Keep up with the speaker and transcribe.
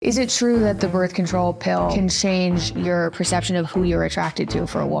Is it true that the birth control pill can change your perception of who you're attracted to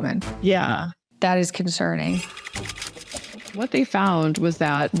for a woman? Yeah. That is concerning. What they found was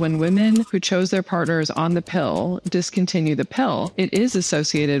that when women who chose their partners on the pill discontinue the pill, it is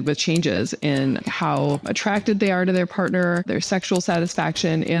associated with changes in how attracted they are to their partner, their sexual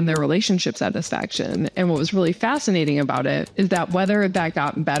satisfaction, and their relationship satisfaction. And what was really fascinating about it is that whether that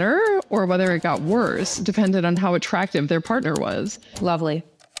got better or whether it got worse depended on how attractive their partner was. Lovely.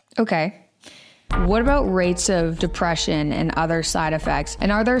 Okay. What about rates of depression and other side effects? And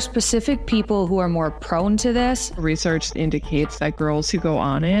are there specific people who are more prone to this? Research indicates that girls who go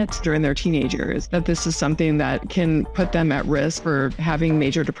on it during their teenage years, that this is something that can put them at risk for having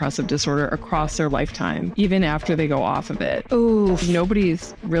major depressive disorder across their lifetime, even after they go off of it. Ooh.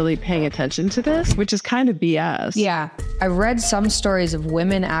 Nobody's really paying attention to this, which is kind of BS. Yeah. I read some stories of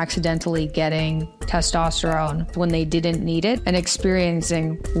women accidentally getting testosterone when they didn't need it and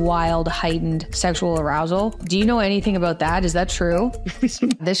experiencing wild, heightened sexual arousal. Do you know anything about that? Is that true?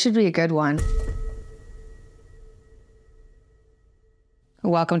 This should be a good one.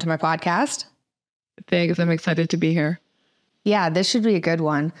 Welcome to my podcast. Thanks. I'm excited to be here. Yeah, this should be a good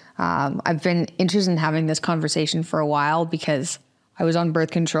one. I've been interested in having this conversation for a while because I was on birth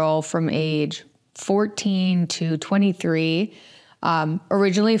control from age 14 to 23,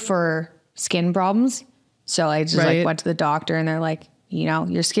 originally for skin problems. So I just went to the doctor and they're like, you know,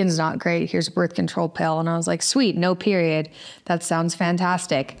 your skin's not great. Here's a birth control pill. And I was like, sweet, no period. That sounds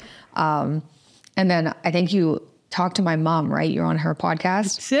fantastic. And then I think you talked to my mom, right? You're on her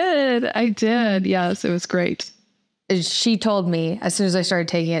podcast. I did. Yes, it was great. She told me as soon as I started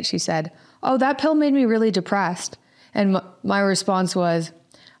taking it, she said, oh, that pill made me really depressed. And my response was,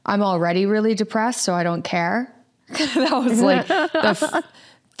 I'm already really depressed, so I don't care. That was like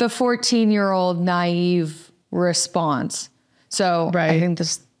the 14-year-old naive response. So I think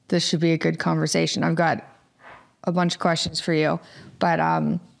this should be a good conversation. I've got a bunch of questions for you, but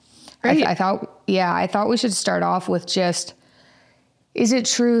I thought we should start off with just, is it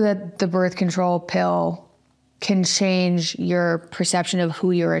true that the birth control pill can change your perception of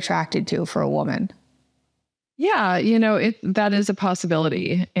who you're attracted to for a woman? Yeah, that is a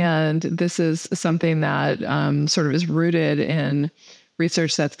possibility. And this is something that sort of is rooted in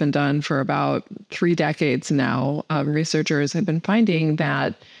research that's been done for about 3 decades now. Researchers have been finding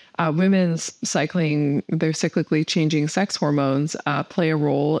that women's cycling, their cyclically changing sex hormones play a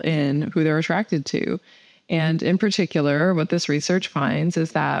role in who they're attracted to. And in particular, what this research finds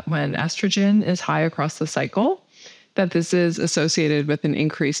is that when estrogen is high across the cycle, that this is associated with an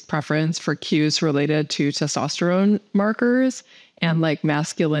increased preference for cues related to testosterone markers and like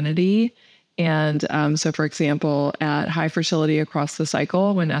masculinity. And so, for example, at high fertility across the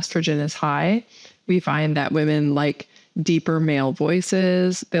cycle, when estrogen is high, we find that women like deeper male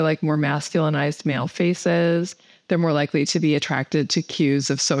voices. They like more masculinized male faces. They're more likely to be attracted to cues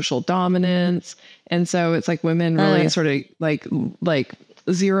of social dominance. And so it's like women really sort of like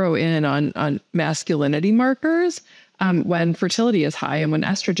zero in on masculinity markers when fertility is high and when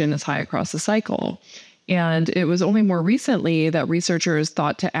estrogen is high across the cycle. And it was only more recently that researchers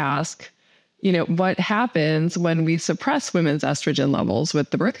thought to ask, what happens when we suppress women's estrogen levels with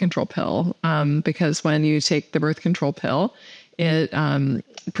the birth control pill? Because when you take the birth control pill, it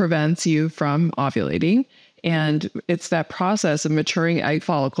prevents you from ovulating. And it's that process of maturing egg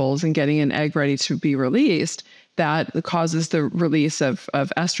follicles and getting an egg ready to be released that causes the release of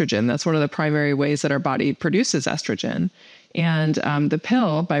estrogen. That's one of the primary ways that our body produces estrogen. And the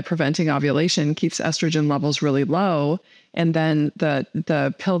pill, by preventing ovulation, keeps estrogen levels really low. And then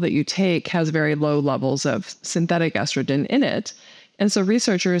the pill that you take has very low levels of synthetic estrogen in it. And so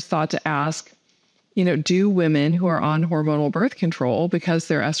researchers thought to ask, do women who are on hormonal birth control, because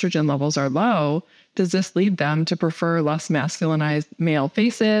their estrogen levels are low, does this lead them to prefer less masculinized male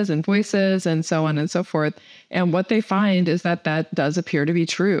faces and voices and so on and so forth? And what they find is that does appear to be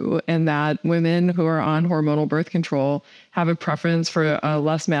true, and that women who are on hormonal birth control have a preference for a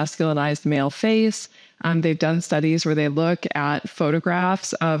less masculinized male face. They've done studies where they look at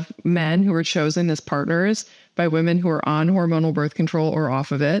photographs of men who were chosen as partners by women who are on hormonal birth control or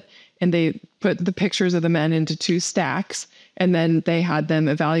off of it. And they put the pictures of the men into 2 stacks. And then they had them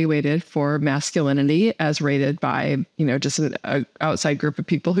evaluated for masculinity as rated by, just an outside group of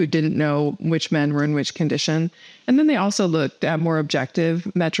people who didn't know which men were in which condition. And then they also looked at more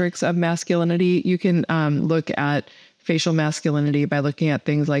objective metrics of masculinity. You can look at facial masculinity by looking at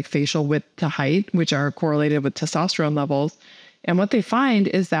things like facial width to height, which are correlated with testosterone levels. And what they find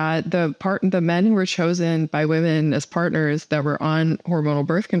is that the men who were chosen by women as partners that were on hormonal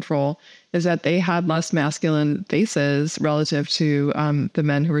birth control is that they had less masculine faces relative to the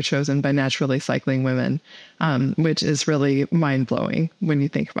men who were chosen by naturally cycling women, which is really mind blowing when you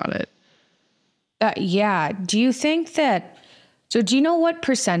think about it. Yeah. Do you think that, so do you know what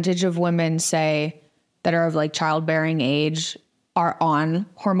percentage of women, say, that are of like childbearing age are on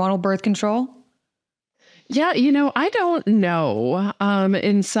hormonal birth control? Yeah, I don't know.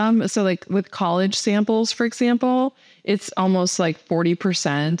 So like with college samples, for example, it's almost like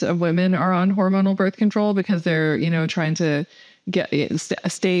 40% of women are on hormonal birth control because they're, trying to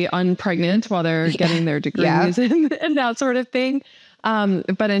stay unpregnant while they're getting their degrees and that sort of thing.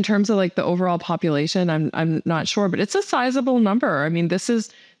 But in terms of like the overall population, I'm not sure, but it's a sizable number. I mean, this is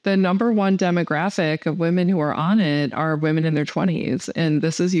the number one demographic of women who are on it are women in their 20s. And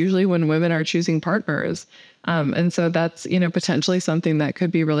this is usually when women are choosing partners. And so that's, potentially something that could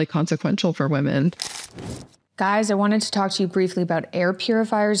be really consequential for women. Guys, I wanted to talk to you briefly about air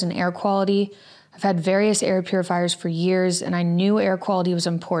purifiers and air quality. I've had various air purifiers for years, and I knew air quality was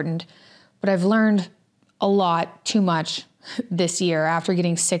important, but I've learned a lot, too much, this year after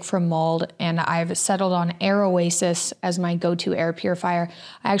getting sick from mold, and I've settled on Air Oasis as my go-to air purifier.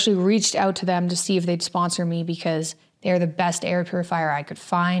 I actually reached out to them to see if they'd sponsor me because they're the best air purifier I could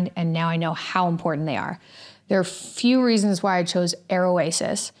find, and now I know how important they are. There are a few reasons why I chose Air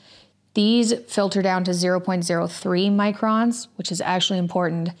Oasis. These filter down to 0.03 microns, which is actually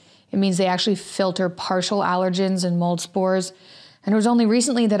important. It means they actually filter partial allergens and mold spores. And it was only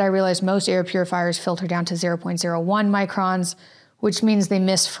recently that I realized most air purifiers filter down to 0.01 microns, which means they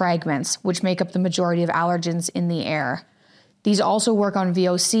miss fragments, which make up the majority of allergens in the air. These also work on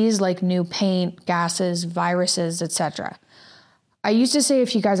VOCs like new paint, gases, viruses, etc. I used to say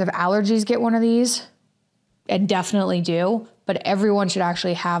if you guys have allergies, get one of these, and definitely do, but everyone should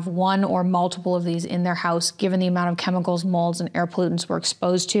actually have one or multiple of these in their house, given the amount of chemicals, molds, and air pollutants we're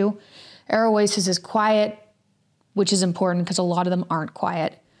exposed to. Air Oasis is quiet, which is important because a lot of them aren't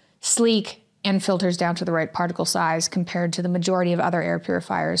quiet, sleek, and filters down to the right particle size compared to the majority of other air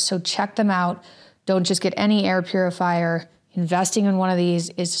purifiers. So check them out. Don't just get any air purifier. Investing in one of these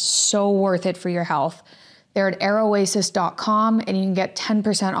is so worth it for your health. They're at airoasis.com, and you can get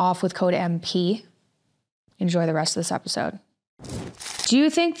 10% off with code MP. Enjoy the rest of this episode. Do you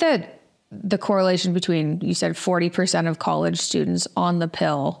think that the correlation between, you said 40% of college students on the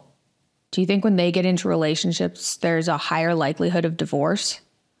pill, do you think when they get into relationships, there's a higher likelihood of divorce?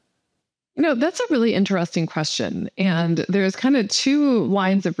 That's a really interesting question. And there's kind of two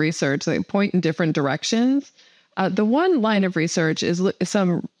lines of research that point in different directions. The one line of research is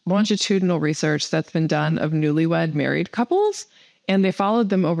some longitudinal research that's been done of newlywed married couples. And they followed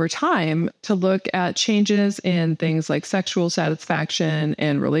them over time to look at changes in things like sexual satisfaction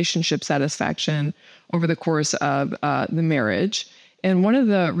and relationship satisfaction over the course of the marriage. And one of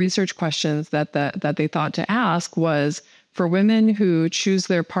the research questions that they thought to ask was, for women who choose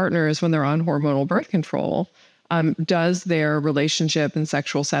their partners when they're on hormonal birth control, does their relationship and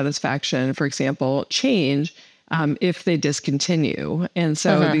sexual satisfaction, for example, change if they discontinue? And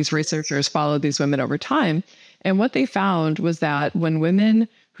so these researchers followed these women over time. And what they found was that when women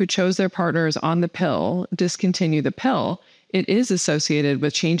who chose their partners on the pill discontinue the pill, it is associated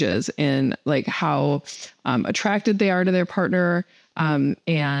with changes in like how attracted they are to their partner,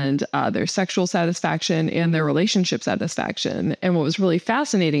 and their sexual satisfaction and their relationship satisfaction. And what was really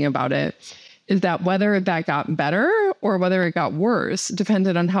fascinating about it is that whether that got better or whether it got worse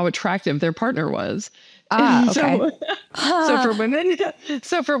depended on how attractive their partner was. Okay. So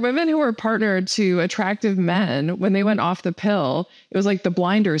for women who were partnered to attractive men, when they went off the pill, it was like the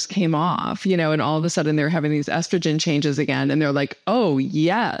blinders came off, and all of a sudden they're having these estrogen changes again, and they're like, oh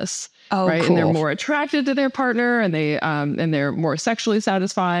yes. Oh, right. Cool. And they're more attracted to their partner, and they're more sexually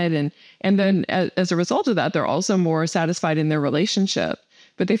satisfied. And then as a result of that, they're also more satisfied in their relationship.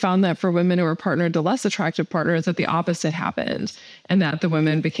 But they found that for women who were partnered to less attractive partners, that the opposite happened, and that the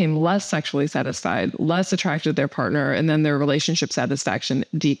women became less sexually satisfied, less attracted to their partner, and then their relationship satisfaction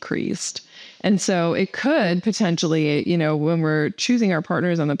decreased. And so it could potentially, when we're choosing our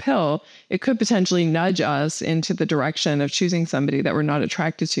partners on the pill, it could potentially nudge us into the direction of choosing somebody that we're not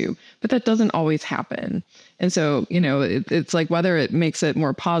attracted to. But that doesn't always happen. And so, it's like whether it makes it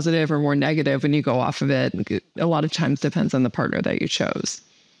more positive or more negative when you go off of it, a lot of times depends on the partner that you chose.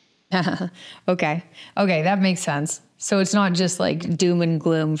 Okay, that makes sense. So it's not just like doom and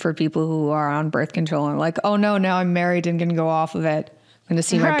gloom for people who are on birth control and like, oh no, now I'm married and going to go off of it. I'm going to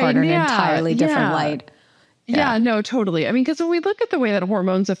see my partner in an entirely different light. Yeah, no, totally. I mean, because when we look at the way that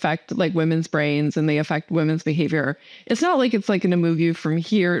hormones affect like women's brains and they affect women's behavior, it's not like it's like going to move you from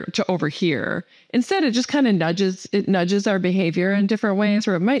here to over here. Instead, it just kind of nudges our behavior in different ways,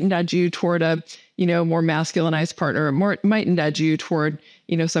 or it might nudge you toward a, more masculinized partner, it might nudge you toward,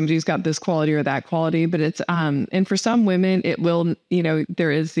 somebody who's got this quality or that quality. But it's, and for some women, it will,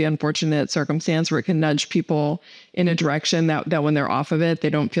 there is the unfortunate circumstance where it can nudge people in a direction that when they're off of it, they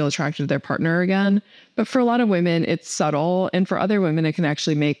don't feel attracted to their partner again. But for a lot of women, it's subtle. And for other women, it can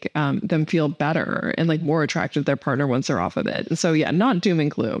actually make them feel better and like more attracted to their partner once they're off of it. And so, yeah, not doom and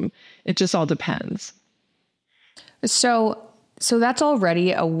gloom. It just all depends. So that's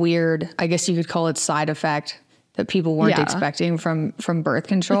already a weird, I guess you could call it, side effect that people weren't expecting from birth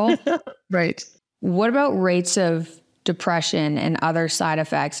control. Right. What about rates of depression and other side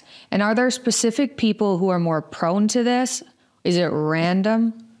effects? And are there specific people who are more prone to this? Is it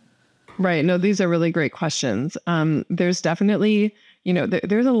random? Right. No, these are really great questions. There's definitely,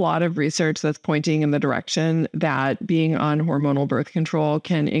 there's a lot of research that's pointing in the direction that being on hormonal birth control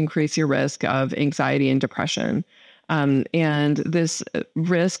can increase your risk of anxiety and depression. And this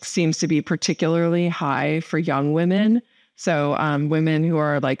risk seems to be particularly high for young women. So women who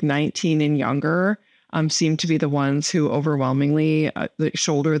are like 19 and younger seem to be the ones who overwhelmingly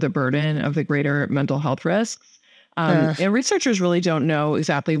shoulder the burden of the greater mental health risks. And researchers really don't know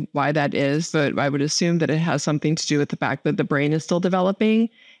exactly why that is, but I would assume that it has something to do with the fact that the brain is still developing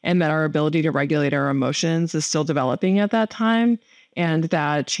and that our ability to regulate our emotions is still developing at that time, and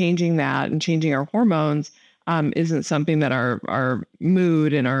that changing our hormones isn't something that our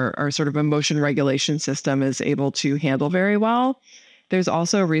mood and our sort of emotion regulation system is able to handle very well. There's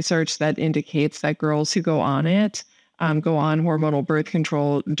also research that indicates that girls who go on hormonal birth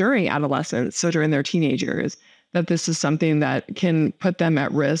control during adolescence, so during their teenage years, that this is something that can put them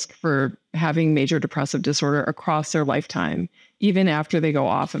at risk for having major depressive disorder across their lifetime, even after they go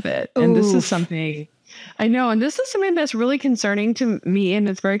off of it. And this is something I know, and this is something that's really concerning to me, and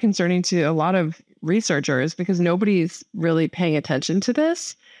it's very concerning to a lot of researchers because nobody's really paying attention to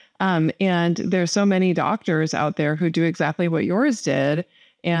this. And there's so many doctors out there who do exactly what yours did.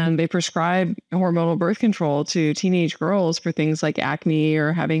 And they prescribe hormonal birth control to teenage girls for things like acne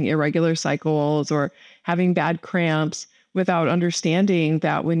or having irregular cycles or having bad cramps without understanding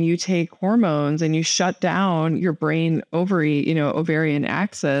that when you take hormones and you shut down your brain ovarian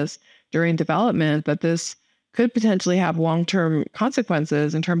axis during development, that this could potentially have long-term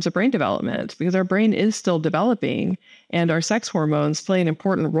consequences in terms of brain development, because our brain is still developing and our sex hormones play an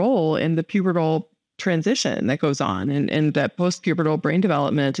important role in the pubertal transition that goes on, and that post-pubertal brain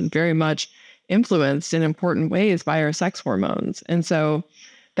development is very much influenced in important ways by our sex hormones. And so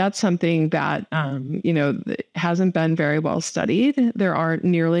that's something that, hasn't been very well studied. There aren't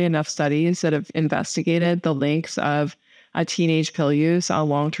nearly enough studies that have investigated the links of teenage pill use on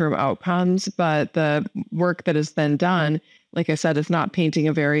long-term outcomes, but the work that has been done, like I said, is not painting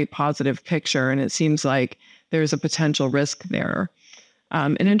a very positive picture, and it seems like there's a potential risk there.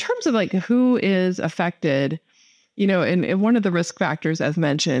 And in terms of like who is affected, and one of the risk factors, as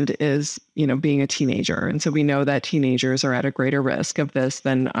mentioned, is being a teenager, and so we know that teenagers are at a greater risk of this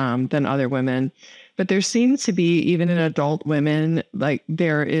than other women. But there seems to be, even in adult women, like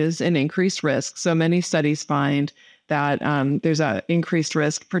there is an increased risk. So many studies find that there's an increased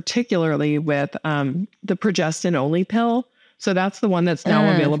risk, particularly with the progestin-only pill. So that's the one that's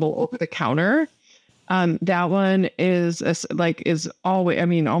now available over the counter. That one is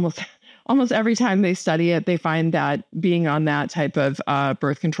always, almost every time they study it, they find that being on that type of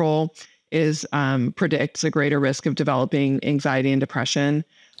birth control predicts a greater risk of developing anxiety and depression.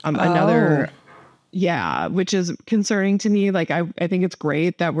 Which is concerning to me. Like, I think it's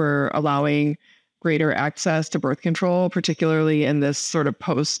great that we're allowing greater access to birth control, particularly in this sort of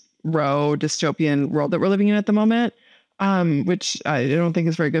post-Roe dystopian world that we're living in at the moment, which I don't think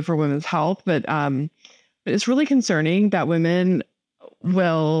is very good for women's health. But it's really concerning that women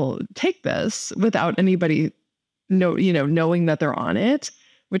will take this without anybody knowing that they're on it,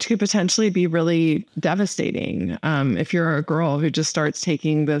 which could potentially be really devastating if you're a girl who just starts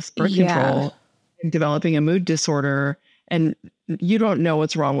taking this birth control and developing a mood disorder, and you don't know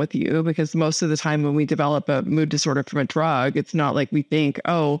what's wrong with you, because most of the time when we develop a mood disorder from a drug, it's not like we think,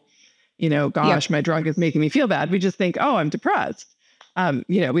 my drug is making me feel bad. We just think, oh, I'm depressed.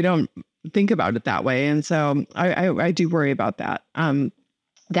 We don't think about it that way. And so I do worry about that.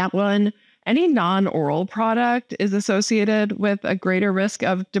 That one, any non-oral product is associated with a greater risk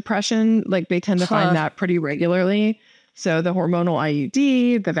of depression. Like, they tend to find that pretty regularly. So the hormonal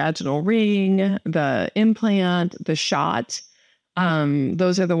IUD, the vaginal ring, the implant, the shot,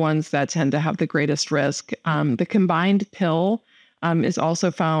 Those are the ones that tend to have the greatest risk. The combined pill is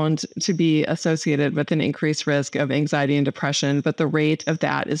also found to be associated with an increased risk of anxiety and depression, but the rate of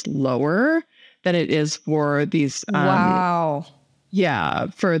that is lower than it is for these. Wow. Yeah,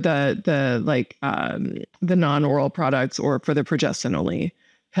 for the non-oral products or for the progestin only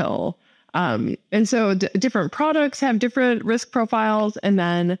pill. And so different products have different risk profiles. And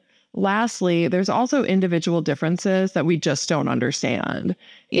then lastly, there's also individual differences that we just don't understand.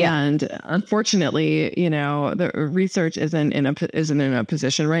 Yeah. And unfortunately, the research isn't in a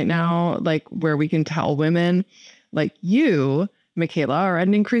position right now, like where we can tell women like you, Michaela, are at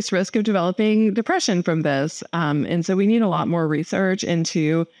an increased risk of developing depression from this. And so we need a lot more research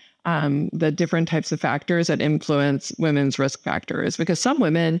into the different types of factors that influence women's risk factors, because some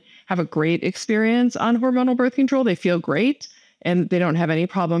women have a great experience on hormonal birth control. They feel great and they don't have any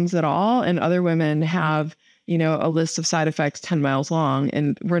problems at all. And other women have, a list of side effects 10 miles long,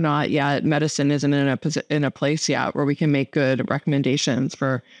 and we're not yet, medicine isn't in a place yet where we can make good recommendations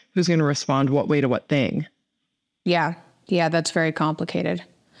for who's going to respond what way to what thing. Yeah. Yeah. That's very complicated.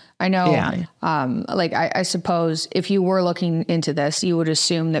 I know, yeah. I suppose if you were looking into this, you would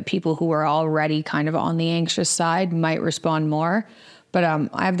assume that people who are already kind of on the anxious side might respond more. But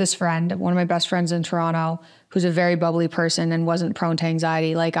I have this friend, one of my best friends in Toronto, who's a very bubbly person and wasn't prone to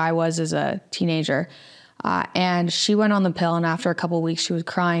anxiety like I was as a teenager. And she went on the pill, and after a couple of weeks, she was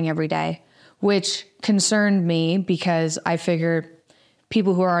crying every day, which concerned me because I figured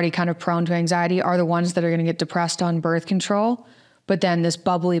people who are already kind of prone to anxiety are the ones that are going to get depressed on birth control. But then this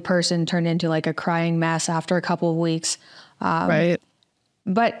bubbly person turned into like a crying mess after a couple of weeks. Right.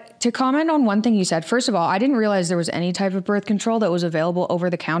 But to comment on one thing you said, first of all, I didn't realize there was any type of birth control that was available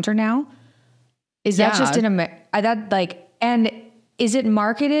over the counter now. Is that just and is it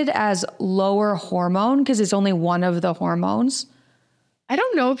marketed as lower hormone because it's only one of the hormones? I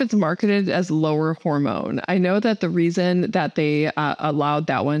don't know if it's marketed as lower hormone. I know that the reason that they allowed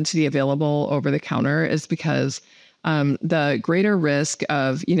that one to be available over the counter is because the greater risk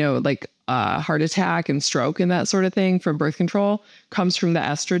of, heart attack and stroke and that sort of thing from birth control comes from the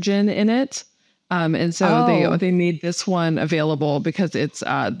estrogen in it. And so they made this one available because it's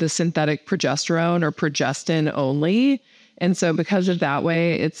the synthetic progesterone or progestin only. And so because of that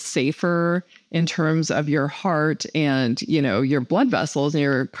way, it's safer in terms of your heart and, your blood vessels and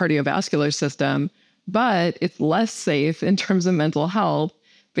your cardiovascular system, but it's less safe in terms of mental health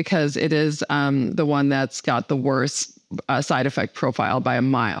because it is the one that's got the worst side effect profile by a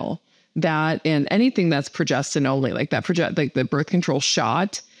mile. That and anything that's progestin only, like the birth control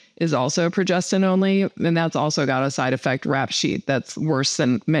shot is also progestin only, and that's also got a side effect rap sheet that's worse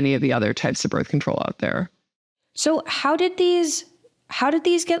than many of the other types of birth control out there. So how did these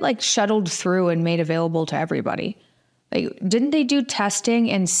get like shuttled through and made available to everybody? Like, didn't they do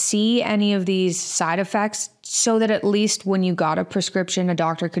testing and see any of these side effects so that at least when you got a prescription, a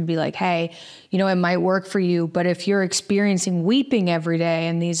doctor could be like, hey, it might work for you, but if you're experiencing weeping every day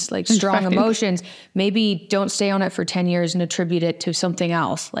and these like strong emotions, maybe don't stay on it for 10 years and attribute it to something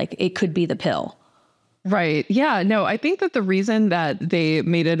else. Like it could be the pill. Right. Yeah. No, I think that the reason that they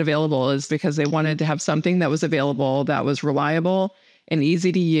made it available is because they wanted to have something that was available, that was reliable and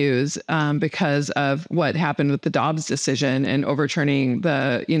easy to use, because of what happened with the Dobbs decision and overturning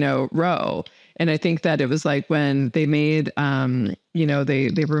the, Roe. And I think that it was like when they made,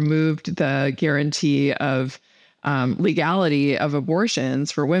 they removed the guarantee of legality of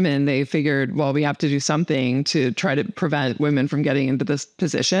abortions for women. They figured, well, we have to do something to try to prevent women from getting into this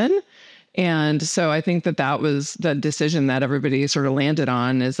position. And so I think that was the decision that everybody sort of landed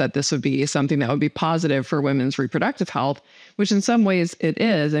on, is that this would be something that would be positive for women's reproductive health, which in some ways it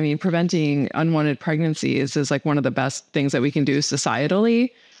is. I mean, preventing unwanted pregnancies is like one of the best things that we can do societally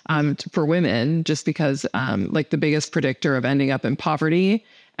for women, just because like the biggest predictor of ending up in poverty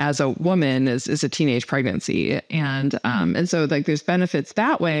as a woman is a teenage pregnancy. And so like there's benefits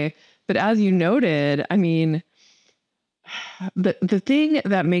that way. But as you noted, I mean, the thing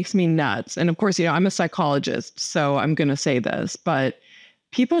that makes me nuts, and of course, I'm a psychologist, so I'm going to say this, but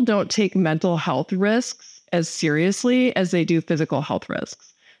people don't take mental health risks as seriously as they do physical health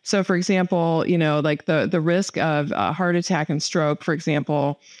risks. So for example, like the risk of heart attack and stroke, for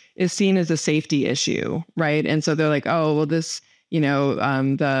example, is seen as a safety issue, right? And so they're like, oh, well, this,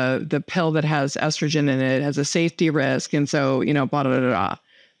 the pill that has estrogen in it has a safety risk. And so, blah, blah, blah, blah.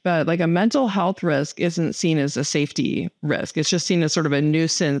 But like a mental health risk isn't seen as a safety risk. It's just seen as sort of a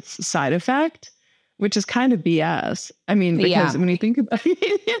nuisance side effect, which is kind of BS. I mean, because when you think about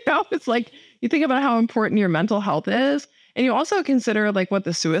it's like you think about how important your mental health is. And you also consider like what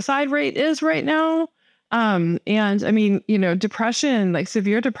the suicide rate is right now. And I mean, depression, like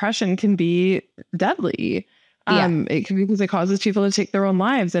severe depression can be deadly. Yeah. It can be because it causes people to take their own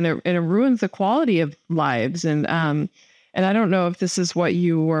lives, and it ruins the quality of lives. And I don't know if this is what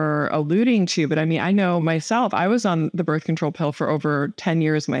you were alluding to, but I mean, I know myself, I was on the birth control pill for over 10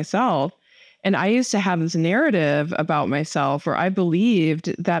 years myself. And I used to have this narrative about myself where I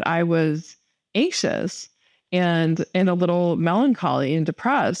believed that I was anxious and a little melancholy and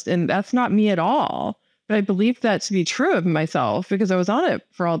depressed. And that's not me at all. But I believed that to be true of myself because I was on it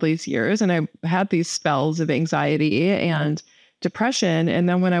for all these years and I had these spells of anxiety and depression. And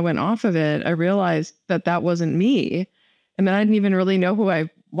then when I went off of it, I realized that that wasn't me. And then I didn't even really know who I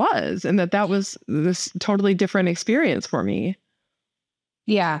was, and that was this totally different experience for me.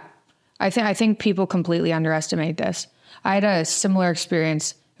 Yeah. I think people completely underestimate this. I had a similar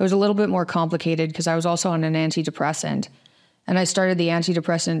experience. It was a little bit more complicated because I was also on an antidepressant, and I started the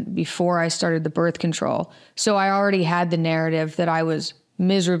antidepressant before I started the birth control. So I already had the narrative that I was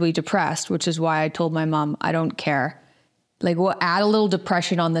miserably depressed, which is why I told my mom, I don't care. Like, we'll add a little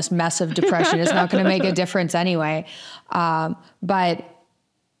depression on this mess of depression. It's not going to make a difference anyway. But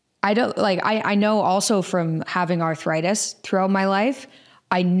I don't I know also from having arthritis throughout my life,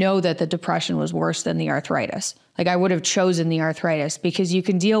 I know that the depression was worse than the arthritis. Like, I would have chosen the arthritis because you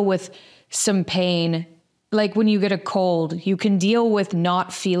can deal with some pain. Like when you get a cold, you can deal with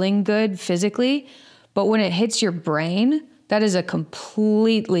not feeling good physically, but when it hits your brain, that is a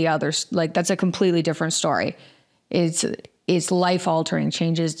completely that's a completely different story. It's life altering,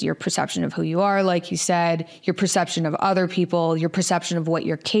 changes your perception of who you are, like you said, your perception of other people, your perception of what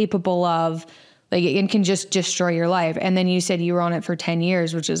you're capable of. Like, it can just destroy your life. And then you said you were on it for 10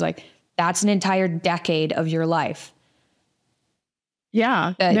 years, which is like, that's an entire decade of your life.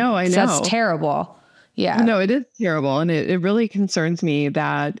 Yeah, no, I know. That's terrible. Yeah. No, it is terrible. And it really concerns me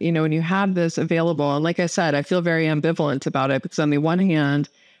that, when you have this available, and like I said, I feel very ambivalent about it because on the one hand,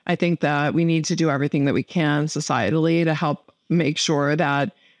 I think that we need to do everything that we can societally to help make sure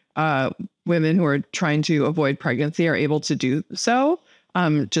that women who are trying to avoid pregnancy are able to do so,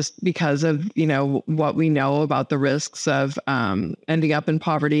 just because of, what we know about the risks of ending up in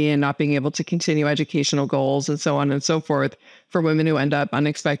poverty and not being able to continue educational goals and so on and so forth for women who end up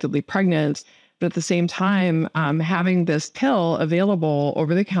unexpectedly pregnant. But at the same time, having this pill available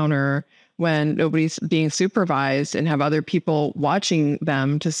over the counter when nobody's being supervised and have other people watching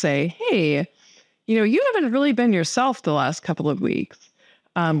them to say, hey, you haven't really been yourself the last couple of weeks.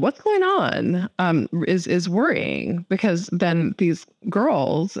 What's going on is worrying, because then these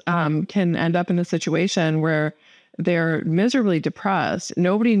girls can end up in a situation where they're miserably depressed.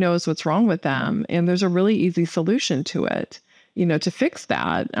 Nobody knows what's wrong with them. And there's a really easy solution to it, to fix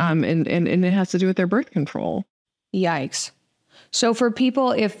that. And it has to do with their birth control. Yikes. So for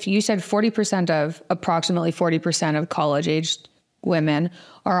people, if you said approximately 40% of college-aged women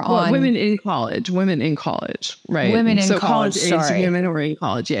are on... Women in college, right? Women in college, sorry. Women who are in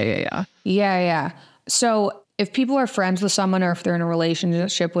college, yeah. Yeah. So if people are friends with someone, or if they're in a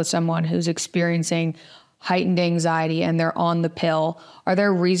relationship with someone who's experiencing heightened anxiety and they're on the pill, are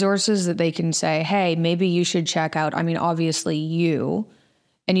there resources that they can say, hey, maybe you should check out? I mean, obviously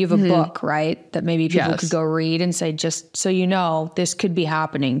and you have a book, right? That maybe people could go read and say, just so you know, this could be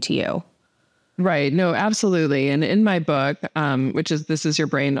happening to you. Right. No, absolutely. And in my book, which is This Is Your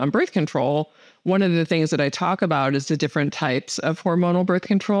Brain on Birth Control, one of the things that I talk about is the different types of hormonal birth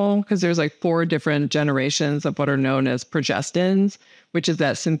control, because there's like 4 different generations of what are known as progestins, which is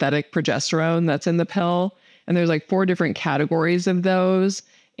that synthetic progesterone that's in the pill. And there's like 4 different categories of those.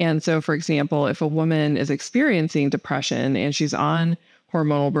 And so, for example, if a woman is experiencing depression and she's on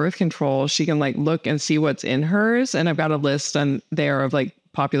hormonal birth control, she can like look and see what's in hers. And I've got a list on there of like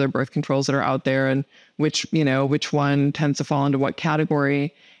popular birth controls that are out there and which one tends to fall into what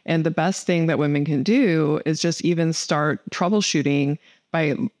category. And the best thing that women can do is just even start troubleshooting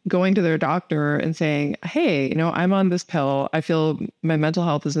by going to their doctor and saying, hey, I'm on this pill. I feel my mental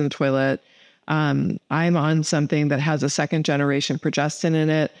health is in the toilet. I'm on something that has a 2nd generation progestin in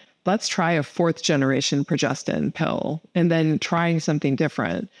it. Let's try a 4th generation progestin pill, and then trying something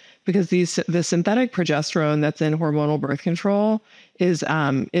different, because the synthetic progesterone that's in hormonal birth control is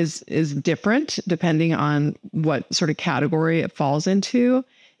different depending on what sort of category it falls into,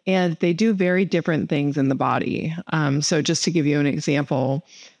 and they do very different things in the body. So just to give you an example,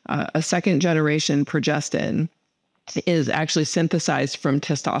 a 2nd generation progestin is actually synthesized from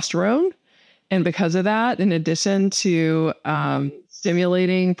testosterone. And because of that, in addition to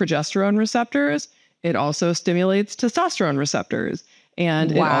stimulating progesterone receptors, it also stimulates testosterone receptors.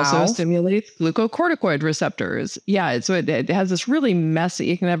 And it also Wow. stimulates glucocorticoid receptors. Yeah, so it has this really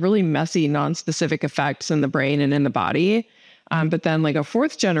messy, it can have really messy, non-specific effects in the brain and in the body. But then like a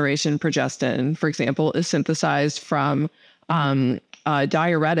fourth generation progestin, for example, is synthesized from a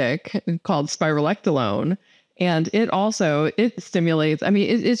diuretic called spironolactone. And it stimulates, I mean,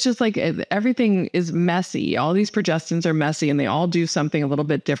 it's just like everything is messy. All these progestins are messy and they all do something a little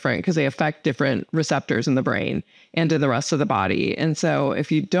bit different because they affect different receptors in the brain and in the rest of the body. And so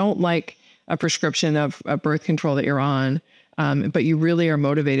if you don't like a prescription of birth control that you're on, but you really are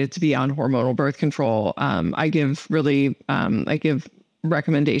motivated to be on hormonal birth control, I give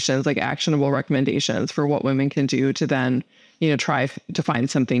recommendations, like actionable recommendations for what women can do to then, try to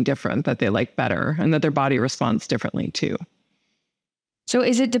find something different that they like better and that their body responds differently to. So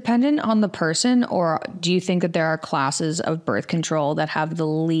is it dependent on the person, or do you think that there are classes of birth control that have the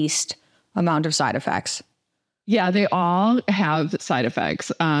least amount of side effects? Yeah, they all have side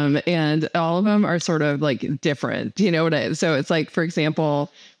effects, and all of them are sort of like different. So it's like, for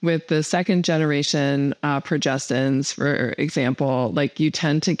example, with the second generation progestins, for example, like you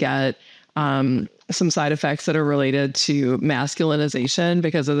tend to get some side effects that are related to masculinization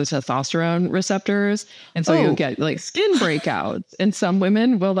because of the testosterone receptors. And so you'll get like skin breakouts, and some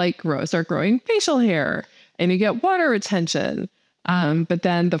women will like start growing facial hair, and you get water retention. But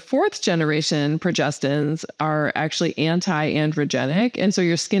then the fourth generation progestins are actually anti-androgenic. And so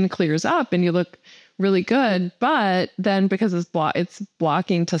your skin clears up and you look really good. But then because it's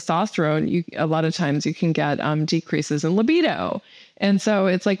blocking testosterone, a lot of times you can get decreases in libido. And so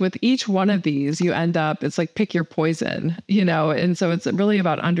it's like with each one of these, you end up, it's like pick your poison, and so it's really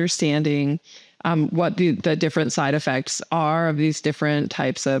about understanding what the different side effects are of these different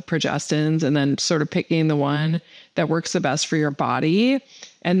types of progestins, and then sort of picking the one that works the best for your body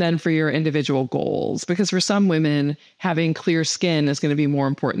and then for your individual goals. Because for some women, having clear skin is going to be more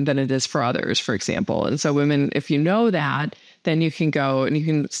important than it is for others, for example. And so women, if you know that, then you can go and you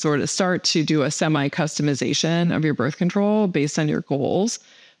can sort of start to do a semi-customization of your birth control based on your goals.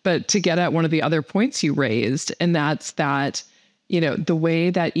 But to get at one of the other points you raised, and that's that, the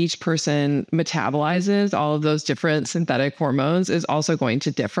way that each person metabolizes all of those different synthetic hormones is also going to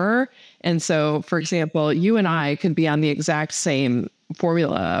differ. And so, for example, you and I could be on the exact same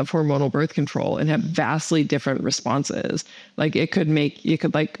formula of hormonal birth control and have vastly different responses. Like you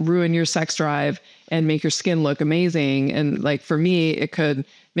could like ruin your sex drive and make your skin look amazing. And like for me, it could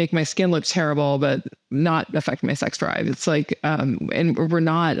make my skin look terrible, but not affect my sex drive. It's like, and we're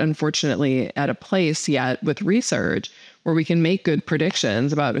not, unfortunately, at a place yet with research where we can make good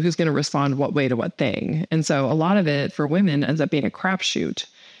predictions about who's going to respond what way to what thing. And so a lot of it for women ends up being a crapshoot.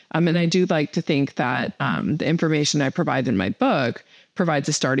 And I do like to think that the information I provide in my book provides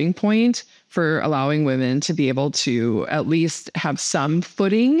a starting point for allowing women to be able to at least have some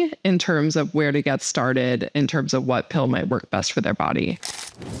footing in terms of where to get started, in terms of what pill might work best for their body.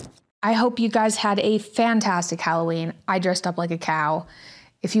 I hope you guys had a fantastic Halloween. I dressed up like a cow.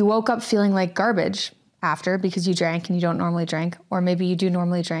 If you woke up feeling like garbage after because you drank and you don't normally drink, or maybe you do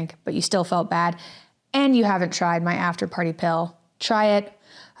normally drink, but you still felt bad, and you haven't tried my after party pill, try it.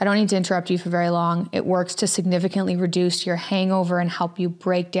 I don't need to interrupt you for very long. It works to significantly reduce your hangover and help you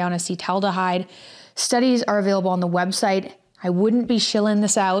break down acetaldehyde. Studies are available on the website. I wouldn't be shilling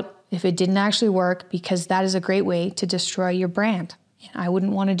this out if it didn't actually work, because that is a great way to destroy your brand. I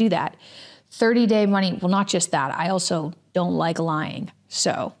wouldn't want to do that. 30-day money, well, not just that. I also don't like lying.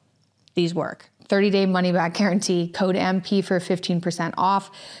 So these work. 30-day money back guarantee, code MP for 15%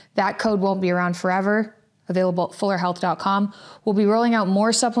 off. That code won't be around forever. Available at fullerhealth.com. We'll be rolling out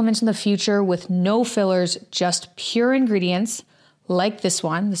more supplements in the future with no fillers, just pure ingredients like this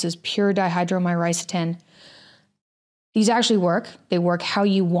one. This is pure dihydromyricetin. These actually work. They work how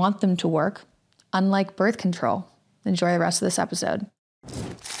you want them to work, unlike birth control. Enjoy the rest of this episode.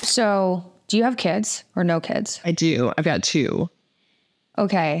 So, do you have kids or no kids? I do. I've got two.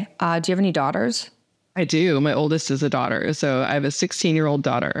 Okay. Do you have any daughters? I do. My oldest is a daughter. So I have a 16-year-old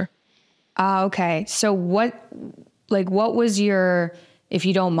daughter. Okay. So what was your, if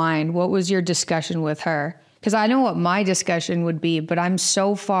you don't mind, what was your discussion with her? Because I know what my discussion would be, but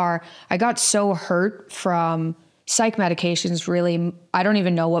I got so hurt from psych medications, really. I don't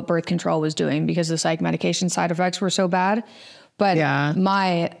even know what birth control was doing because the psych medication side effects were so bad. But yeah,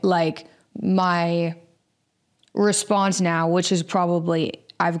 my response now, which is probably,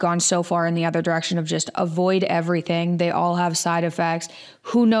 I've gone so far in the other direction of just avoid everything. They all have side effects.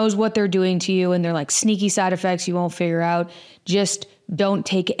 Who knows what they're doing to you? And they're like sneaky side effects you won't figure out. Just don't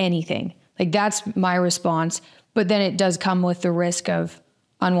take anything. Like that's my response. But then it does come with the risk of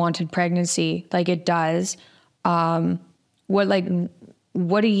unwanted pregnancy. Like it does.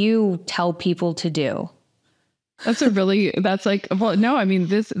 what do you tell people to do? That's like, well, no, I mean,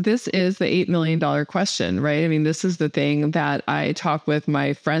 this is the $8 million question, right? I mean, this is the thing that I talk with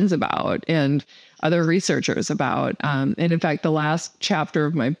my friends about and other researchers about. And in fact, the last chapter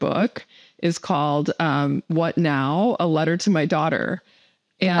of my book is called What Now? A Letter to My Daughter.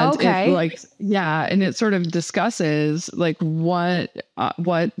 And and it sort of discusses like what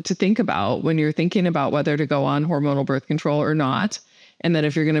to think about when you're thinking about whether to go on hormonal birth control or not. And then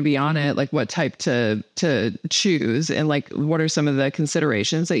if you're going to be on it, like what type to choose, and like what are some of the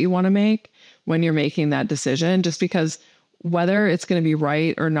considerations that you want to make when you're making that decision, just because whether it's going to be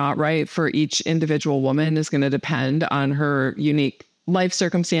right or not right for each individual woman is going to depend on her unique life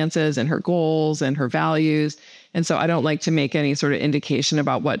circumstances and her goals and her values. And so I don't like to make any sort of indication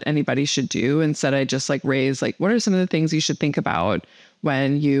about what anybody should do. Instead, I just like raise like, what are some of the things you should think about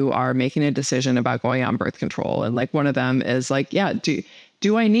when you are making a decision about going on birth control? And like one of them is like, yeah,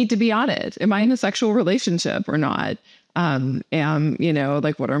 do I need to be on it? Am I in a sexual relationship or not?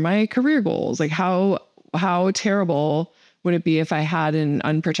 Like what are my career goals? Like how terrible would it be if I had an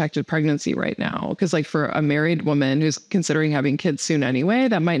unprotected pregnancy right now? Because like for a married woman who's considering having kids soon anyway,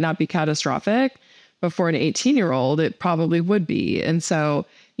 that might not be catastrophic. But for an 18-year-old, it probably would be. And so,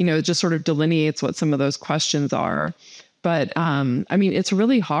 it just sort of delineates what some of those questions are. But I mean, it's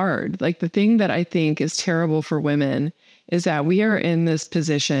really hard. Like the thing that I think is terrible for women is that we are in this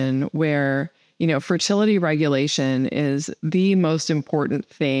position where, fertility regulation is the most important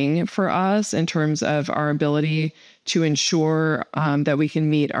thing for us in terms of our ability to ensure that we can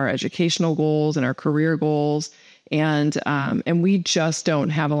meet our educational goals and our career goals. And we just don't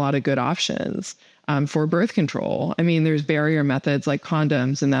have a lot of good options for birth control. I mean, there's barrier methods like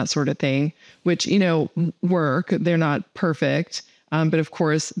condoms and that sort of thing, which, work. They're not perfect, but of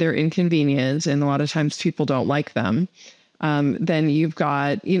course they're inconvenient, and a lot of times people don't like them. Then you've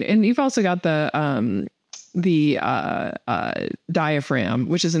got, and you've also got the diaphragm,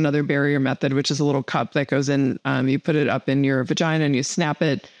 which is another barrier method, which is a little cup that goes in. You put it up in your vagina and you snap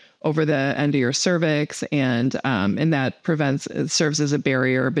it over the end of your cervix, and that serves as a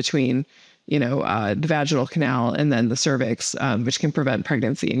barrier between the vaginal canal and then the cervix, which can prevent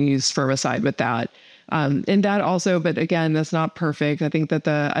pregnancy, and use spermicide with that. And that also, but again, that's not perfect. I think that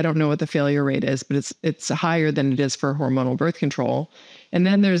I don't know what the failure rate is, but it's higher than it is for hormonal birth control. And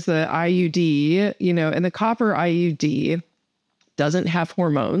then there's the IUD, and the copper IUD doesn't have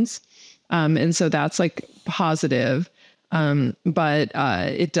hormones. And so that's like positive. But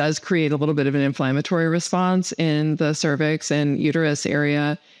it does create a little bit of an inflammatory response in the cervix and uterus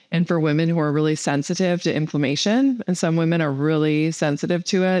area. And for women who are really sensitive to inflammation, and some women are really sensitive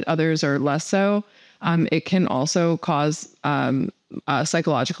to it, others are less so, it can also cause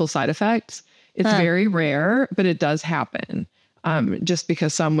psychological side effects. It's very rare, but it does happen. Just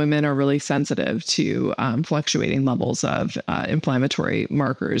because some women are really sensitive to fluctuating levels of inflammatory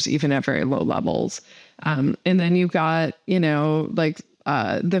markers, even at very low levels. And then you've got,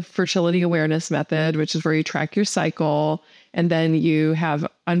 the fertility awareness method, which is where you track your cycle, and then you have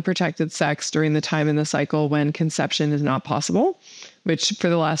unprotected sex during the time in the cycle when conception is not possible, which for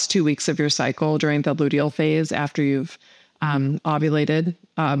the last 2 weeks of your cycle during the luteal phase after you've ovulated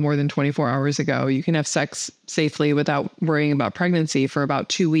more than 24 hours ago, you can have sex safely without worrying about pregnancy for about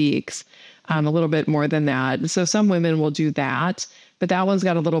 2 weeks, a little bit more than that. So some women will do that, but that one's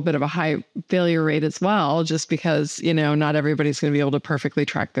got a little bit of a high failure rate as well, just because, not everybody's going to be able to perfectly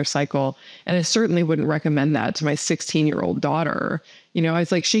track their cycle. And I certainly wouldn't recommend that to my 16-year-old daughter.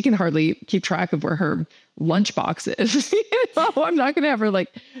 It's like, she can hardly keep track of where her lunchbox is. I'm not going to have her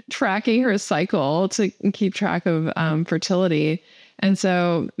like tracking her cycle to keep track of fertility. And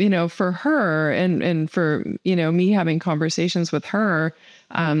so, for her and for, me having conversations with her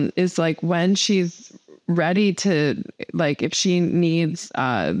is like when she's ready to, like, if she needs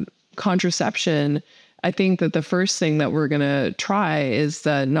contraception, I think that the first thing that we're going to try is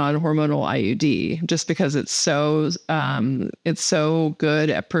the non-hormonal IUD, just because it's so good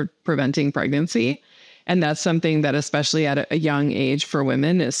at preventing pregnancy. And that's something that, especially at a young age for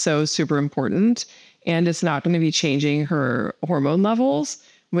women, is so super important. And it's not going to be changing her hormone levels,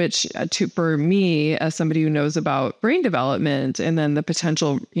 which for me, as somebody who knows about brain development and then the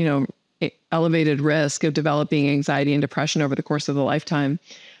potential, elevated risk of developing anxiety and depression over the course of the lifetime,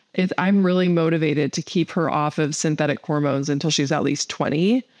 I'm really motivated to keep her off of synthetic hormones until she's at least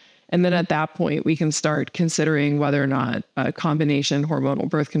 20. And then at that point, we can start considering whether or not a combination hormonal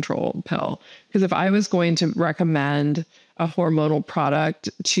birth control pill. Because if I was going to recommend a hormonal product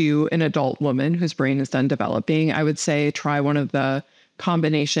to an adult woman whose brain is done developing, I would say try one of the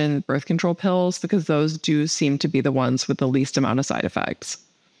combination birth control pills, because those do seem to be the ones with the least amount of side effects.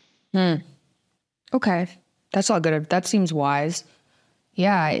 Okay. That's all good. That seems wise.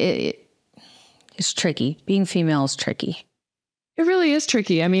 Yeah, it's tricky. Being female is tricky. It really is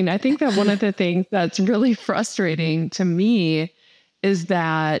tricky. I mean, I think that one of the things that's really frustrating to me is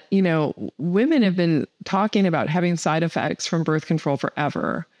that, women have been talking about having side effects from birth control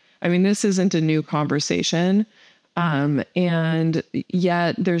forever. I mean, this isn't a new conversation. And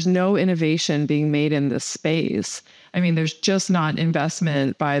yet there's no innovation being made in this space. I mean, there's just not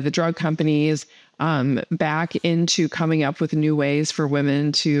investment by the drug companies back into coming up with new ways for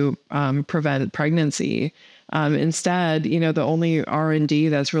women to prevent pregnancy. Instead, the only R&D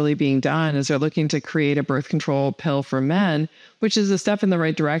that's really being done is they're looking to create a birth control pill for men, which is a step in the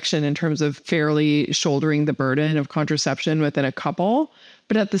right direction in terms of fairly shouldering the burden of contraception within a couple.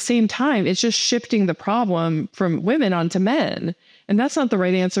 But at the same time, it's just shifting the problem from women onto men. And that's not the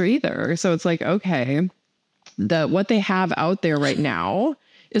right answer either. So it's like, okay, what they have out there right now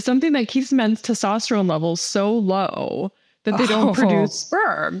is something that keeps men's testosterone levels so low that they don't produce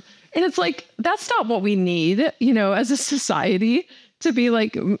sperm. And it's like, that's not what we need, as a society, to be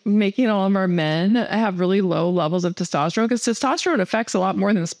like making all of our men have really low levels of testosterone, because testosterone affects a lot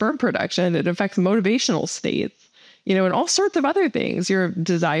more than sperm production. It affects motivational states, and all sorts of other things, your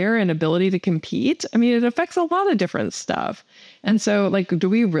desire and ability to compete. I mean, it affects a lot of different stuff. And so do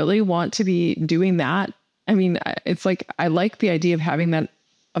we really want to be doing that? I mean, it's like, I like the idea of having that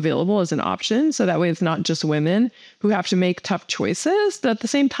available as an option. So that way it's not just women who have to make tough choices. But at the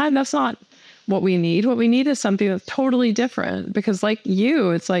same time, that's not what we need. What we need is something that's totally different, because like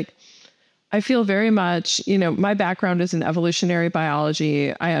you, it's like, I feel very much, my background is in evolutionary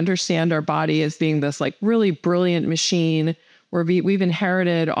biology. I understand our body as being this like really brilliant machine where we've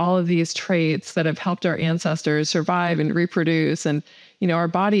inherited all of these traits that have helped our ancestors survive and reproduce. And, our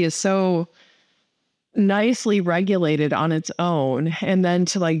body is so nicely regulated on its own. And then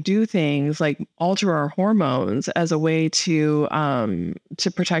to do things like alter our hormones as a way to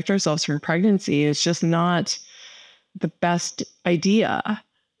protect ourselves from pregnancy is just not the best idea.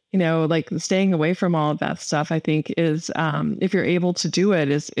 Staying away from all of that stuff, I think is, if you're able to do it,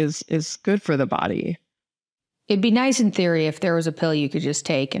 is good for the body. It'd be nice in theory if there was a pill you could just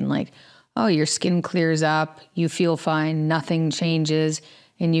take and your skin clears up, you feel fine, nothing changes,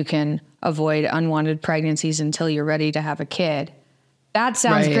 and you can avoid unwanted pregnancies until you're ready to have a kid. That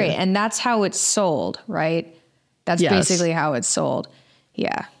sounds great. And that's how it's sold, right? That's basically how it's sold.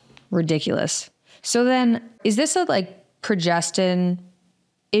 Yeah. Ridiculous. So then is this a progestin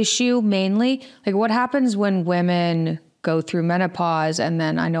issue mainly? What happens when women go through menopause? And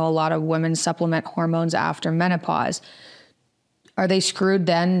then I know a lot of women supplement hormones after menopause. Are they screwed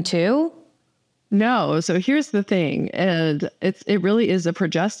then too? No. So here's the thing. And it really is a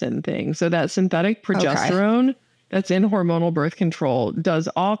progestin thing. So that synthetic progesterone that's in hormonal birth control does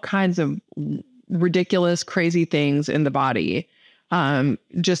all kinds of ridiculous, crazy things in the body.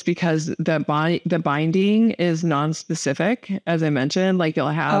 Just because the binding is non-specific, as I mentioned, you'll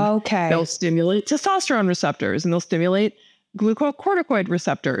have, they'll stimulate testosterone receptors and they'll stimulate glucocorticoid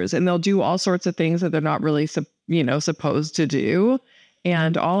receptors, and they'll do all sorts of things that they're not really, supposed to do.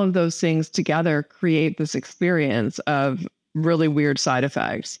 And all of those things together create this experience of really weird side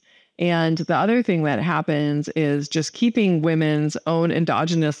effects. And the other thing that happens is just keeping women's own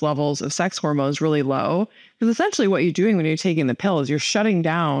endogenous levels of sex hormones really low. Because essentially what you're doing when you're taking the pill is you're shutting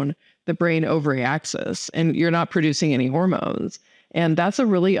down the brain ovary axis and you're not producing any hormones. And that's a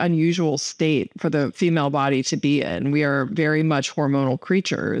really unusual state for the female body to be in. We are very much hormonal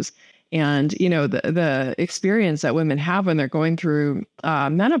creatures. And, the experience that women have when they're going through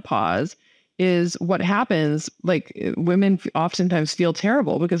menopause is what happens. Women oftentimes feel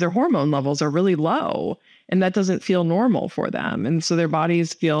terrible because their hormone levels are really low and that doesn't feel normal for them. And so their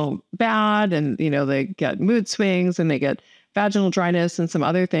bodies feel bad and, they get mood swings and they get vaginal dryness and some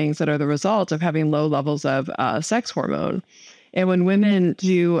other things that are the result of having low levels of sex hormone. And when women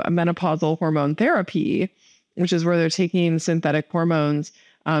do a menopausal hormone therapy, which is where they're taking synthetic hormones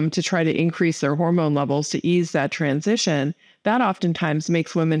to try to increase their hormone levels to ease that transition, that oftentimes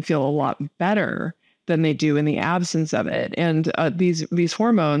makes women feel a lot better than they do in the absence of it. And these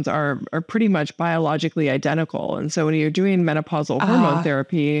hormones are pretty much biologically identical. And so when you're doing menopausal hormone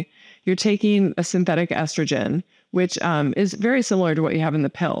therapy, you're taking a synthetic estrogen, which is very similar to what you have in the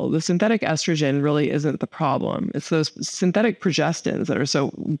pill. The synthetic estrogen really isn't the problem. It's those synthetic progestins that are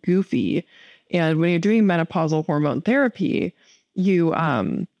so goofy. And when you're doing menopausal hormone therapy, you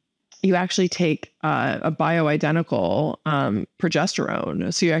actually take a bioidentical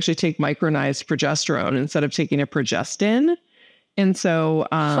progesterone. So you actually take micronized progesterone instead of taking a progestin. And so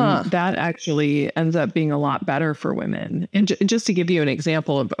that actually ends up being a lot better for women. And just to give you an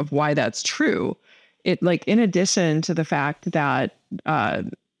example of why that's true, it like in addition to the fact that,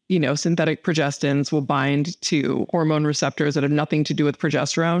 synthetic progestins will bind to hormone receptors that have nothing to do with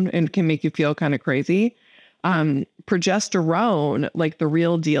progesterone and can make you feel kind of crazy. Progesterone, like the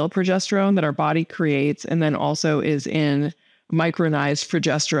real deal progesterone that our body creates, and then also is in micronized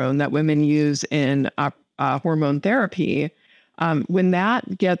progesterone that women use in hormone therapy. When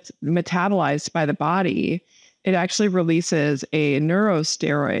that gets metabolized by the body, it actually releases a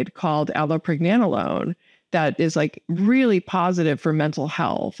neurosteroid called allopregnanolone that is like really positive for mental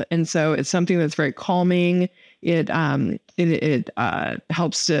health. And so it's something that's very calming. It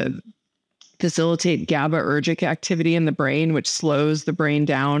helps to facilitate GABAergic activity in the brain, which slows the brain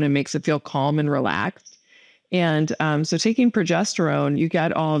down and makes it feel calm and relaxed. And so taking progesterone, you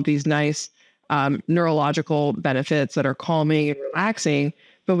get all of these nice neurological benefits that are calming and relaxing.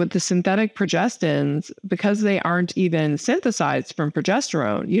 But with the synthetic progestins, because they aren't even synthesized from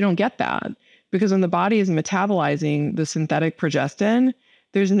progesterone, you don't get that. Because when the body is metabolizing the synthetic progestin,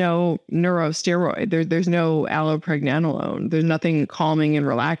 there's no neurosteroid. There's no allopregnanolone. There's nothing calming and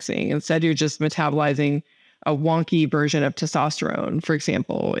relaxing. Instead, you're just metabolizing a wonky version of testosterone, for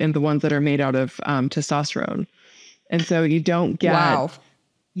example, in the ones that are made out of testosterone. And so you don't get... Wow.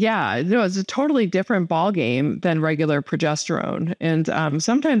 Yeah, no, it's a totally different ballgame than regular progesterone. And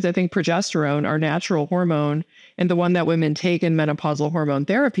sometimes I think progesterone, our natural hormone, and the one that women take in menopausal hormone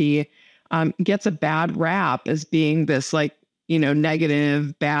therapy, gets a bad rap as being this like,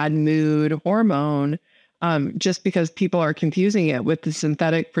 negative, bad mood hormone, just because people are confusing it with the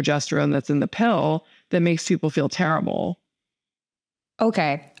synthetic progesterone that's in the pill that makes people feel terrible.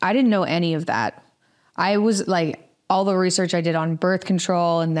 Okay. I didn't know any of that. I was like, all the research I did on birth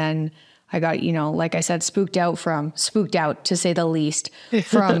control, and then I got, like I said, spooked out to say the least,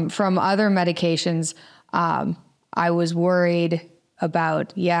 from other medications. I was worried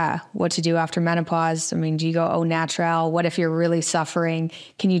about, what to do after menopause. I mean, do you go au naturel? What if you're really suffering?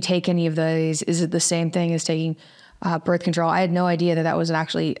 Can you take any of those? Is it the same thing as taking birth control? I had no idea that was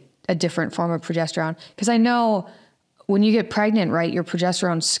actually a different form of progesterone. Because I know when you get pregnant, right, your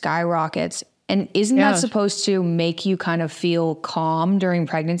progesterone skyrockets. And isn't that supposed to make you kind of feel calm during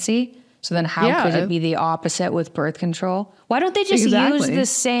pregnancy? So then how could it be the opposite with birth control? Why don't they just use the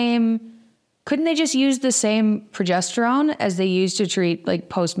same... Couldn't they just use the same progesterone as they use to treat like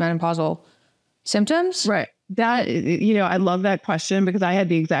postmenopausal symptoms? Right. That, I love that question because I had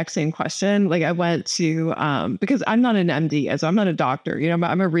the exact same question. Like I went to, because I'm not an MD, so I'm not a doctor,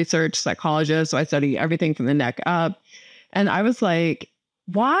 I'm a research psychologist. So I study everything from the neck up. And I was like,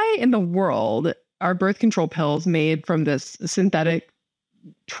 why in the world are birth control pills made from this synthetic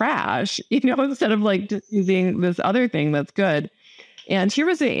trash, instead of like just using this other thing that's good? And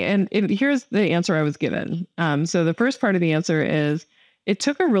here's the answer I was given. So the first part of the answer is it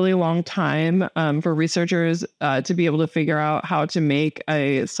took a really long time for researchers to be able to figure out how to make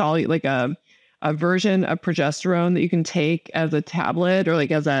a version of progesterone that you can take as a tablet or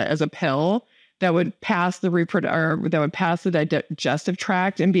like as a pill that would pass the digestive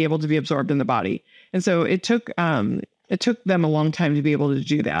tract and be able to be absorbed in the body. And so it took them a long time to be able to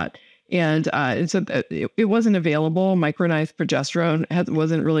do that. And so it wasn't available. Micronized progesterone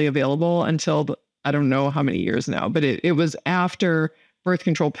wasn't really available until I don't know how many years now, but it was after birth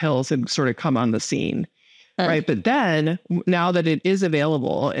control pills had sort of come on the scene. Right. But then now that it is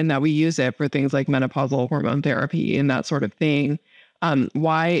available and that we use it for things like menopausal hormone therapy and that sort of thing,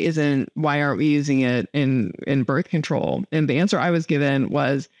 why aren't we using it in birth control? And the answer I was given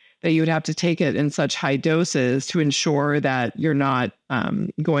was that you would have to take it in such high doses to ensure that you're not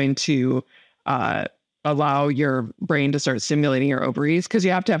going to allow your brain to start stimulating your ovaries, because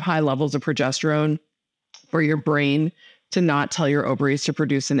you have to have high levels of progesterone for your brain to not tell your ovaries to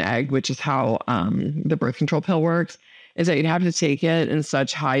produce an egg, which is how the birth control pill works, is that you'd have to take it in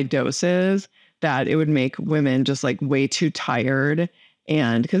such high doses that it would make women just like way too tired.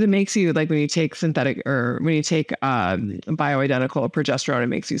 And because it makes you like when you take synthetic or when you take bioidentical progesterone, it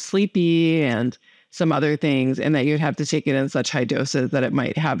makes you sleepy and some other things, and that you'd have to take it in such high doses that it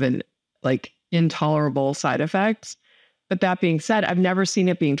might have intolerable side effects. But that being said, I've never seen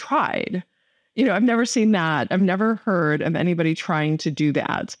it being tried. I've never seen that. I've never heard of anybody trying to do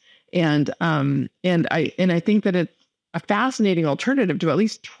that. And I think that it's a fascinating alternative to at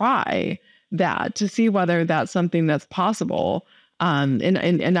least try that to see whether that's something that's possible.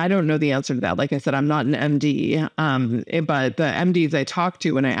 And I don't know the answer to that. Like I said, I'm not an MD, but the MDs I talked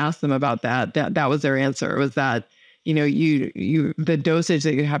to when I asked them about that was their answer, was that, the dosage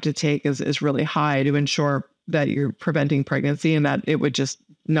that you have to take is really high to ensure that you're preventing pregnancy and that it would just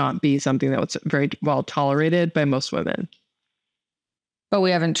not be something that was very well tolerated by most women. But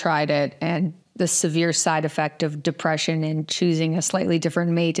we haven't tried it. And the severe side effect of depression and choosing a slightly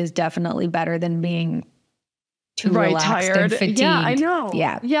different mate is definitely better than being too relaxed tired and fatigued. Yeah, I know.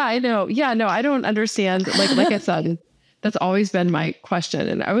 Yeah, I know. Yeah, no, I don't understand. Like I said, that's always been my question.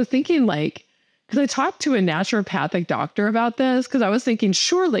 And I was thinking because I talked to a naturopathic doctor about this, because I was thinking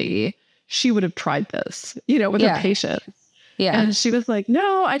surely she would have tried this, with her patient. Yeah. And she was like,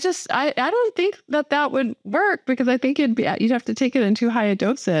 no, I don't think that would work, because I think you'd have to take it in too high a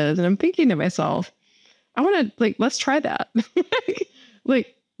doses. And I'm thinking to myself, I want to let's try that.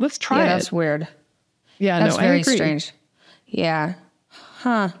 Let's try it. That's weird. Yeah, that's no, very I agree. strange. Yeah.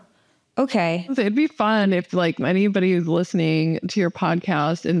 Huh. Okay. It'd be fun if anybody who's listening to your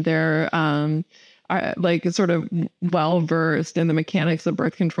podcast and they're are sort of well versed in the mechanics of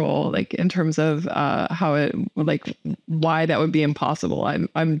birth control, in terms of how it why that would be impossible.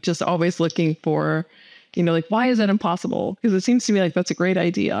 I'm just always looking for, why is that impossible? Because it seems to me like that's a great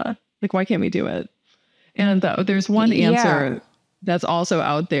idea. Why can't we do it? And there's one answer that's also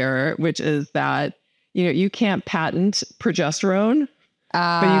out there, which is that you can't patent progesterone.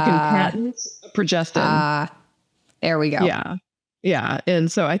 But you can patent progestin. There we go. Yeah. Yeah.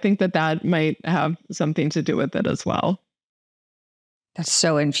 And so I think that might have something to do with it as well. That's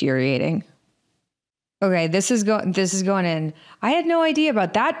so infuriating. Okay, this is going in. I had no idea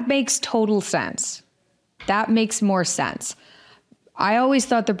about that. Makes total sense. That makes more sense. I always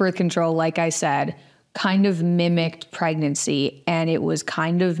thought the birth control, like I said, kind of mimicked pregnancy, and it was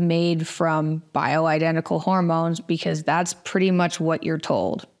kind of made from bioidentical hormones, because that's pretty much what you're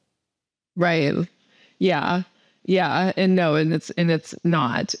told. Right. Yeah. Yeah. And no, and it's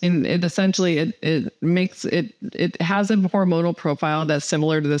not. And it essentially, it makes it has a hormonal profile that's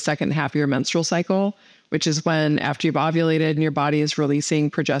similar to the second half of your menstrual cycle, which is when after you've ovulated and your body is releasing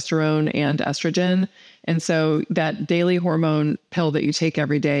progesterone and estrogen. And so that daily hormone pill that you take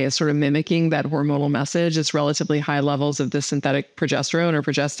every day is sort of mimicking that hormonal message. It's relatively high levels of the synthetic progesterone or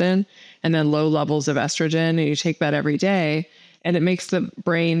progestin, and then low levels of estrogen. And you take that every day, and it makes the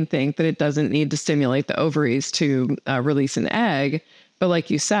brain think that it doesn't need to stimulate the ovaries to release an egg. But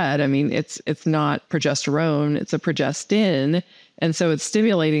like you said, I mean, it's not progesterone, it's a progestin. And so it's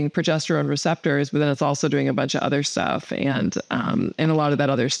stimulating progesterone receptors, but then it's also doing a bunch of other stuff. And a lot of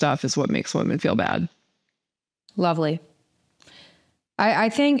that other stuff is what makes women feel bad. Lovely. I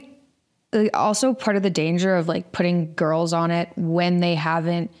think also part of the danger of putting girls on it when they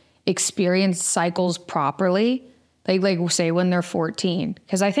haven't experienced cycles properly, like say when they're 14,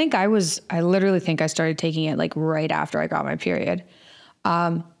 because I literally think I started taking it right after I got my period.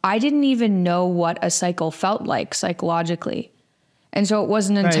 I didn't even know what a cycle felt like psychologically. And so it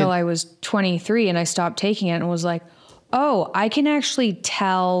wasn't until I was 23 and I stopped taking it and was like, oh, I can actually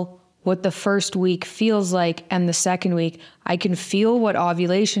tell what the first week feels like, and the second week I can feel what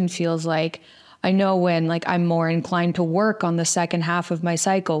ovulation feels like. I know when I'm more inclined to work on the second half of my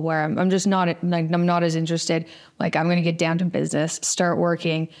cycle, where I'm just not I'm not as interested. I'm going to get down to business, start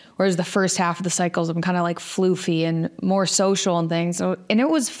working. Whereas the first half of the cycles, I'm kind of floofy and more social and things. So, and it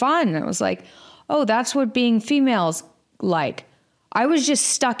was fun. It was like, oh, that's what being female's like. I was just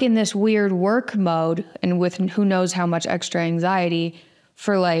stuck in this weird work mode and with who knows how much extra anxiety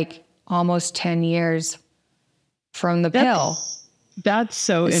for almost 10 years from the pill. That's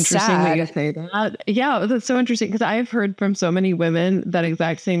so interesting that you say that. Yeah, that's so interesting, because I've heard from so many women that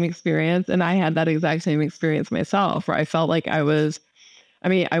exact same experience. And I had that exact same experience myself, where I felt like I went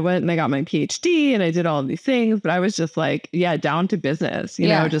and I got my PhD and I did all of these things, but I was just down to business, you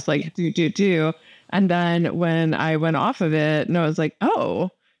know, just do. And then when I went off of it, and I was like, oh,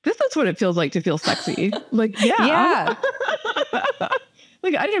 this is what it feels like to feel sexy. Yeah.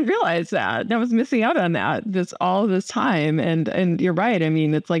 I didn't realize that. I was missing out on that all this time. And you're right. I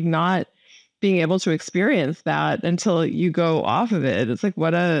mean, it's not being able to experience that until you go off of it. It's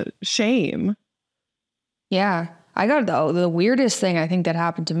what a shame. Yeah. I got the weirdest thing I think that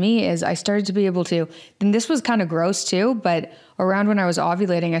happened to me is I started to be able to, and this was kind of gross too, but around when I was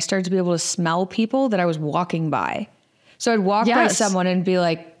ovulating, I started to be able to smell people that I was walking by. So I'd walk by someone and be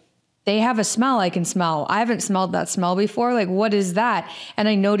like, they have a smell I can smell. I haven't smelled that smell before. What is that? And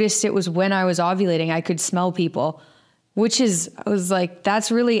I noticed it was when I was ovulating, I could smell people, I was like,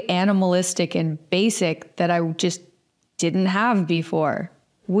 that's really animalistic and basic that I just didn't have before.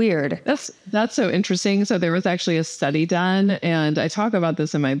 Weird. That's so interesting. So there was actually a study done, and I talk about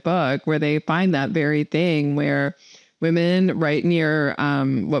this in my book, where they find that very thing where women right near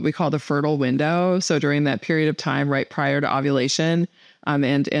what we call the fertile window, so during that period of time right prior to ovulation,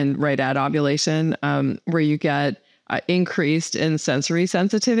 and right at ovulation, where you get increased in sensory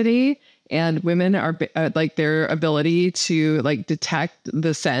sensitivity. And women are like their ability to like detect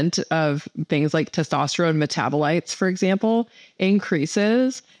the scent of things like testosterone metabolites, for example,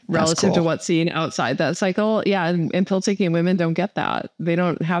 increases relative to what's seen outside that cycle. Yeah. And pill taking women don't get that. They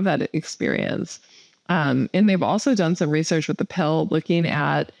don't have that experience. And they've also done some research with the pill looking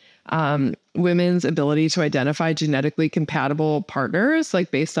at women's ability to identify genetically compatible partners,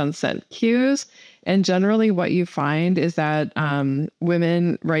 like based on scent cues. And generally what you find is that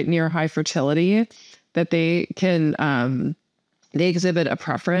women right near high fertility, that they can, they exhibit a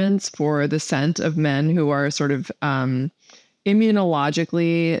preference for the scent of men who are sort of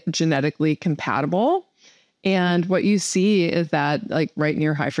immunologically, genetically compatible. And what you see is that, like right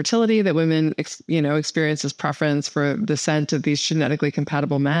near high fertility, that women, experience this preference for the scent of these genetically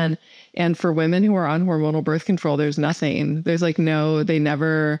compatible men. And for women who are on hormonal birth control, there's nothing. There's like they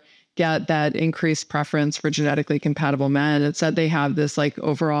never get that increased preference for genetically compatible men. Instead, they have this like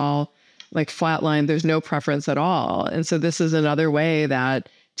overall like flatline. There's no preference at all. And so this is another way that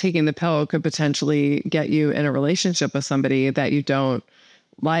taking the pill could potentially get you in a relationship with somebody that you don't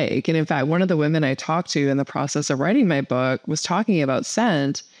like. And in fact, one of the women I talked to in the process of writing my book was talking about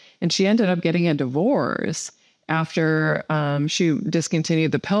scent, and she ended up getting a divorce after she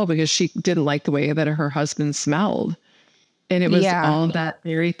discontinued the pill because she didn't like the way that her husband smelled. And it was all that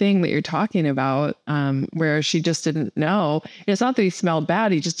very thing that you're talking about, where she just didn't know. And it's not that he smelled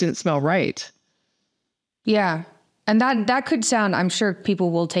bad, he just didn't smell right. Yeah. And that could sound, I'm sure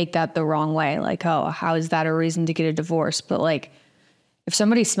people will take that the wrong way. Like, oh, how is that a reason to get a divorce? But like, if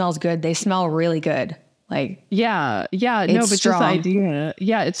somebody smells good, they smell really good. Like, no, but strong. Just the idea.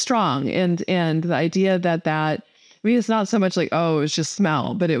 Yeah, it's strong. And the idea that, I mean, it's not so much like, oh, it was just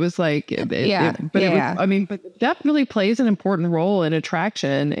smell, but it was like, but that really plays an important role in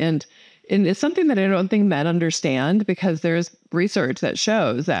attraction. And it's something that I don't think men understand, because there's research that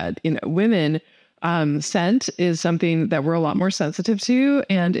shows that, women, scent is something that we're a lot more sensitive to,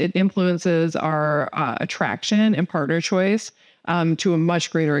 and it influences our attraction and partner choice to a much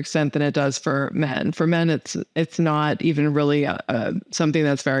greater extent than it does for men. For men, it's not even really something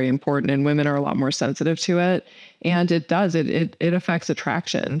that's very important, and women are a lot more sensitive to it. And it does, it affects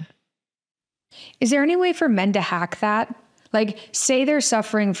attraction. Is there any way for men to hack that? Like, say they're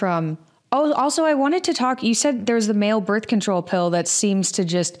suffering from, also I wanted to talk, you said there's the male birth control pill that seems to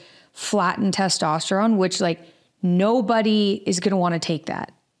just flatten testosterone, which like nobody is going to want to take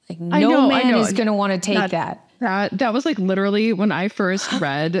that. Like no man is going to want to take that. That was like literally when I first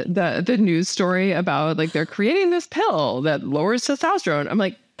read the news story about like they're creating this pill that lowers testosterone. I'm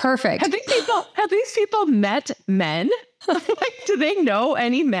like, perfect. Have these people met men? Like, do they know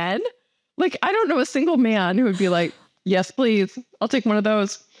any men? Like, I don't know a single man who would be like, yes, please, I'll take one of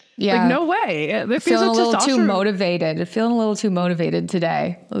those. Yeah. Like, no way. They're feeling a little too motivated. Feeling a little too motivated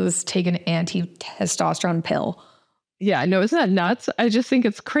today. Let's take an anti-testosterone pill. Yeah, no, isn't that nuts? I just think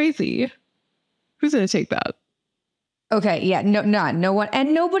it's crazy. Who's going to take that? Okay, yeah, no one.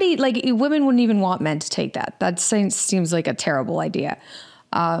 And nobody, like, women wouldn't even want men to take that. That seems like a terrible idea.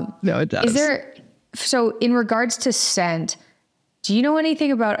 No, it does. So in regards to scent, do you know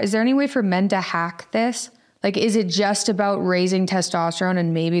anything about, is there any way for men to hack this? Like, is it just about raising testosterone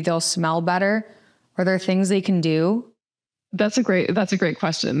and maybe they'll smell better? Are there things they can do? That's a great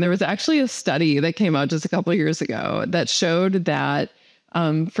question. There was actually a study that came out just a couple of years ago that showed that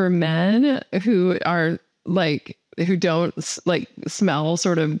for men who are like, who don't like smell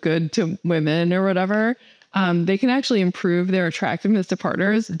sort of good to women or whatever, they can actually improve their attractiveness to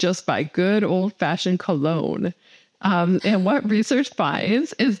partners just by good old fashioned cologne. And what research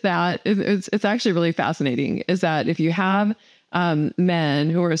finds is that it's actually really fascinating, is that if you have men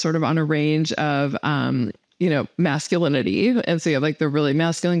who are sort of on a range of, masculinity, and so you have like the really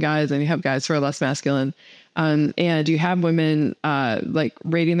masculine guys and you have guys who are less masculine, and you have women like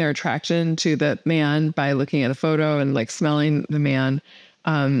rating their attraction to the man by looking at a photo and like smelling the man,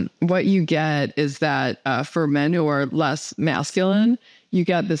 what you get is that for men who are less masculine, you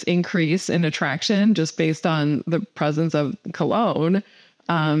get this increase in attraction just based on the presence of cologne.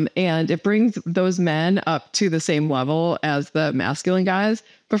 And it brings those men up to the same level as the masculine guys.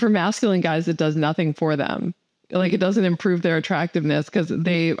 But for masculine guys, it does nothing for them. Like, it doesn't improve their attractiveness because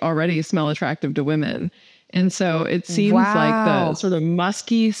they already smell attractive to women. And so it seems like the sort of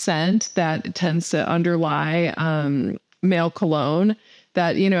musky scent that tends to underlie male cologne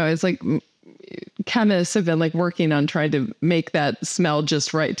that, is like, chemists have been like working on trying to make that smell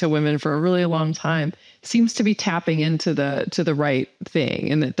just right to women for a really long time, seems to be tapping into the right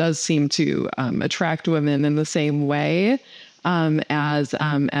thing. And it does seem to attract women in the same way.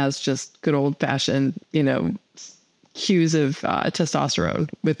 as just good old fashioned, cues of testosterone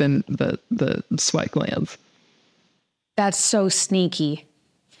within the sweat glands. That's so sneaky.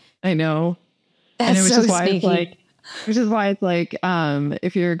 I know. That's which so is why sneaky. which is why it's like,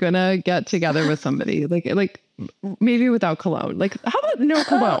 if you're gonna get together with somebody, like maybe without cologne, like how about no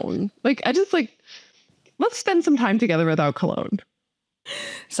cologne? Like I just like, let's spend some time together without cologne.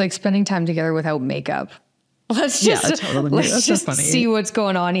 It's like spending time together without makeup. Let's just That's just so funny. see what's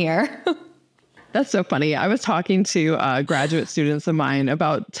going on here. That's so funny. I was talking to graduate students of mine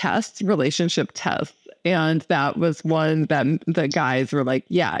about relationship tests. And that was one that the guys were like,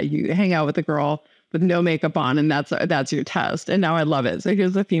 yeah, you hang out with a girl with no makeup on and that's your test. And now I love it. So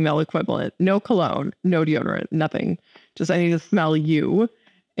here's the female equivalent. No cologne, no deodorant, nothing. Just I need to smell you.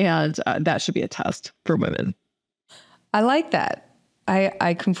 And that should be a test for women. I like that.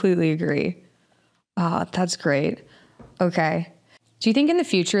 I completely agree. That's great. Okay. Do you think in the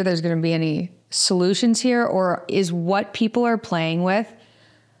future there's going to be any solutions here, or is what people are playing with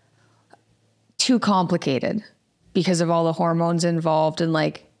too complicated because of all the hormones involved and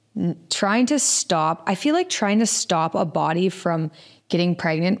like trying to stop a body from getting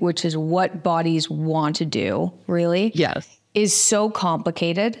pregnant, which is what bodies want to do, really? Yes. Is so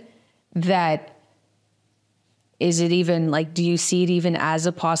complicated that is it even like, do you see it even as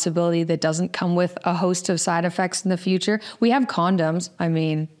a possibility that doesn't come with a host of side effects in the future? We have condoms. I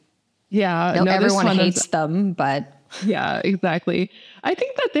mean, yeah, everyone hates them, but yeah, exactly. I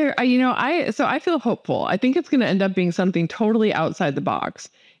think that I feel hopeful. I think it's going to end up being something totally outside the box.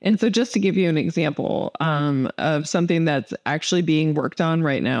 And so just to give you an example of something that's actually being worked on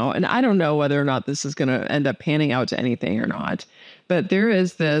right now, and I don't know whether or not this is going to end up panning out to anything or not, but there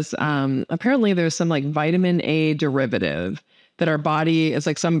is this, apparently there's some like vitamin A derivative that our body is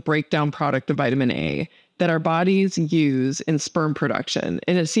like some breakdown product of vitamin A that our bodies use in sperm production.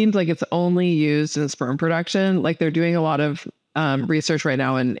 And it seems like it's only used in sperm production. Like they're doing a lot of research right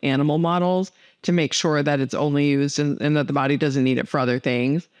now in animal models to make sure that it's only used and that the body doesn't need it for other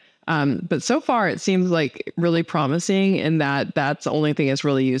things. But so far it seems like really promising in that that's the only thing it's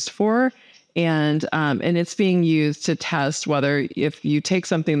really used for. And it's being used to test whether if you take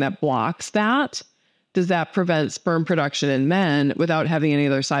something that blocks that, does that prevent sperm production in men without having any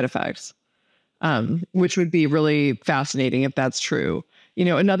other side effects? Which would be really fascinating if that's true.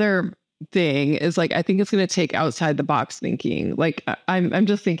 Another thing is like, I think it's going to take outside the box thinking. Like I'm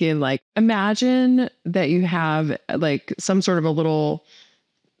just thinking like, imagine that you have like some sort of a little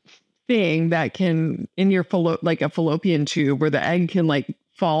thing that can in your like a fallopian tube where the egg can like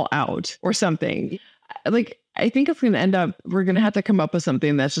fall out or something. Like, I think it's going to end up, we're going to have to come up with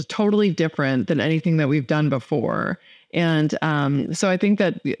something that's just totally different than anything that we've done before. And so I think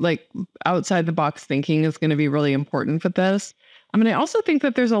that like outside the box thinking is going to be really important for this. I mean, I also think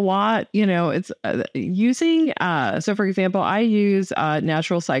that there's a lot, it's using, so for example, I use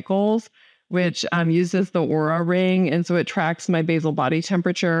Natural Cycles, which uses the Oura Ring. And so it tracks my basal body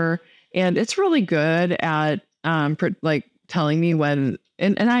temperature. And it's really good at like telling me when,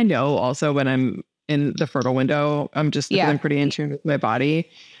 and I know also when I'm in the fertile window, I'm pretty in tune with my body.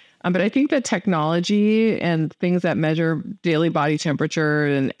 But I think that technology and things that measure daily body temperature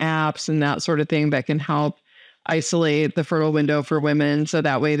and apps and that sort of thing that can help isolate the fertile window for women so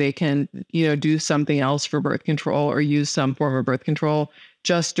that way they can, do something else for birth control or use some form of birth control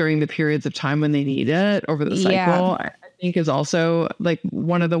just during the periods of time when they need it over the cycle, I think is also like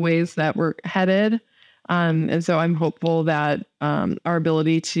one of the ways that we're headed. And so I'm hopeful that our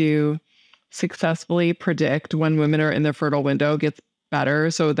ability to successfully predict when women are in their fertile window gets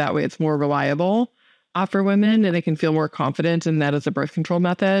better. So that way it's more reliable for women and they can feel more confident in that as a birth control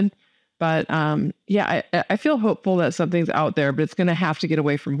method. But I feel hopeful that something's out there, but it's going to have to get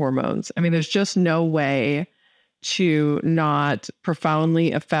away from hormones. I mean, there's just no way to not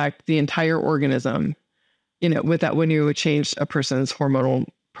profoundly affect the entire organism, with that when you would change a person's hormonal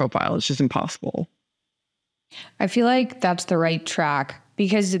profile. It's just impossible. I feel like that's the right track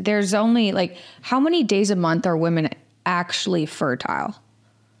because there's only like, how many days a month are women actually fertile?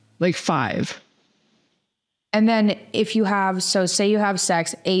 Like 5. And then if you have, so say you have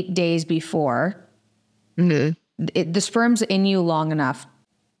sex 8 days before, the sperm's in you long enough,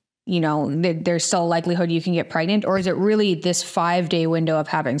 there's still a likelihood you can get pregnant, or is it really this 5-day window of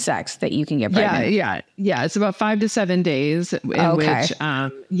having sex that you can get pregnant? Yeah. It's about 5 to 7 days in which,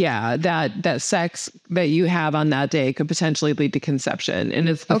 that sex that you have on that day could potentially lead to conception. And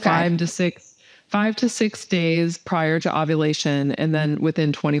it's the 5 to 6 days prior to ovulation, and then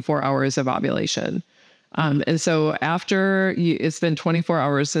within 24 hours of ovulation. And so after it's been 24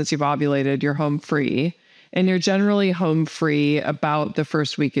 hours since you've ovulated, you're home free. and you're generally home free about the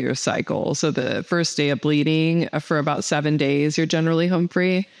first week of your cycle. So the first day of bleeding for about 7 days, you're generally home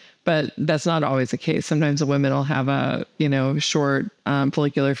free. But that's not always the case. Sometimes the women will have a, short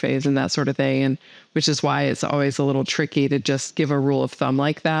follicular phase and that sort of thing. And which is why it's always a little tricky to just give a rule of thumb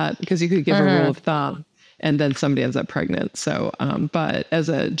like that, because you could give a rule of thumb and then somebody ends up pregnant. So, but as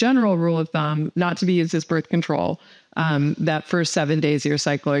a general rule of thumb, not to be used as birth control, that first 7 days of your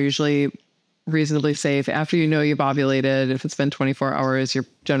cycle are usually reasonably safe. After you've ovulated, if it's been 24 hours, you're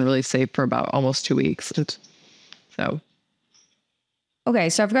generally safe for about almost 2 weeks. So. Okay,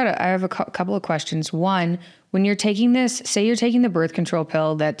 so I have a couple of questions. One, when you're taking this, say you're taking the birth control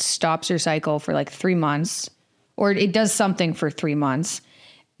pill that stops your cycle for like 3 months, or it does something for 3 months,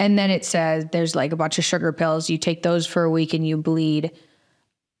 and then it says there's like a bunch of sugar pills, you take those for a week and you bleed.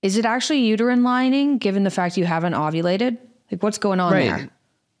 Is it actually uterine lining, given the fact you haven't ovulated? Like, what's going on there?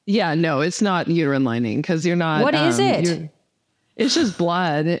 Yeah, no, it's not uterine lining, because you're not. What is it? It's just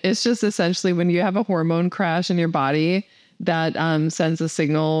blood. It's just essentially when you have a hormone crash in your body, that sends a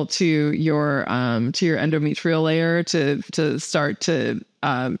signal to your endometrial layer to start to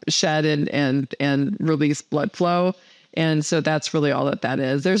shed and release blood flow. And so that's really all that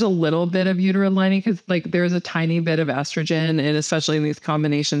is. There's a little bit of uterine lining because like there's a tiny bit of estrogen, and especially in these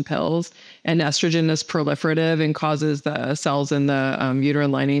combination pills, and estrogen is proliferative and causes the cells in the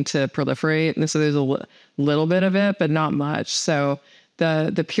uterine lining to proliferate. And so there's a little bit of it, but not much. So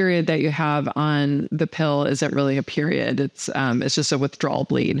the period that you have on the pill isn't really a period. It's just a withdrawal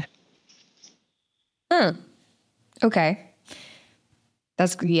bleed. Okay. Okay.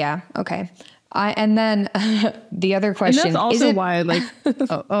 And then the other question, and that's also why, like,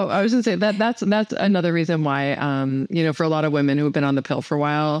 I was gonna say that's another reason why, for a lot of women who have been on the pill for a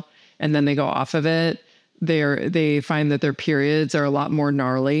while and then they go off of it, they find that their periods are a lot more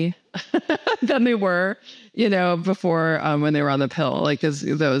gnarly than they were, before, when they were on the pill. Like, cause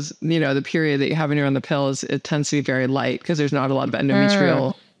those, the period that you have when you're on the pill it tends to be very light because there's not a lot of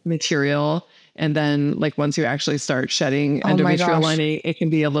endometrial material. And then like, once you actually start shedding endometrial lining, it can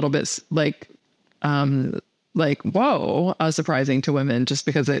be a little bit like, whoa, surprising to women, just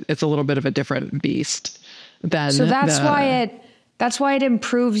because it's a little bit of a different beast than. So that's why it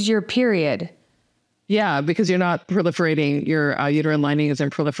improves your period. Yeah, because you're not proliferating, your uterine lining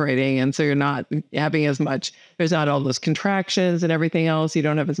isn't proliferating. And so you're not having as much, there's not all those contractions and everything else. You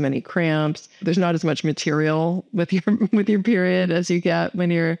don't have as many cramps. There's not as much material with your period as you get when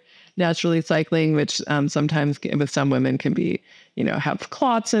you're naturally cycling, which sometimes with some women can be, have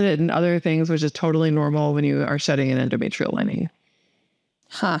clots in it and other things, which is totally normal when you are shedding an endometrial lining.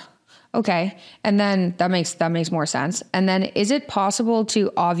 Huh. Okay. And then that makes more sense. And then is it possible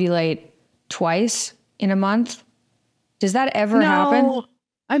to ovulate twice in a month? Does that ever happen?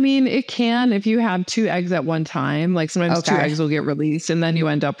 I mean, it can if you have 2 eggs at one time. Like sometimes 2 eggs will get released and then you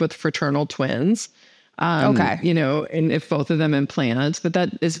end up with fraternal twins. And if both of them implant, but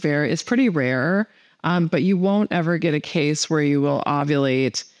that is it's pretty rare. But you won't ever get a case where you will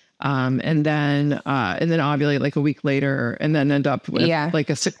ovulate and then ovulate like a week later and then end up with like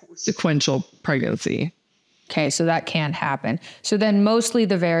a sequential pregnancy. Okay, so that can't happen. So then mostly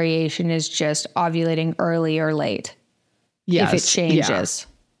the variation is just ovulating early or late. Yes. If it changes.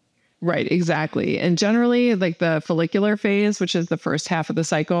 Yeah. Right, exactly. And generally like the follicular phase, which is the first half of the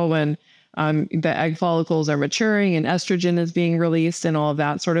cycle when the egg follicles are maturing and estrogen is being released and all of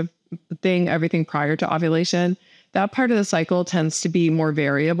that sort of thing, everything prior to ovulation, that part of the cycle tends to be more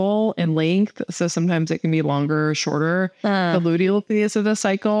variable in length. So sometimes it can be longer or shorter. The luteal phase of the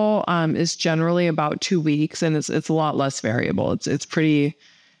cycle is generally about 2 weeks, and it's a lot less variable. It's pretty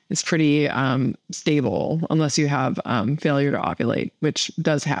stable unless you have failure to ovulate, which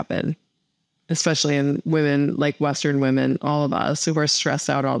does happen, especially in women like Western women, all of us who are stressed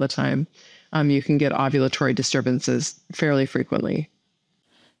out all the time. You can get ovulatory disturbances fairly frequently.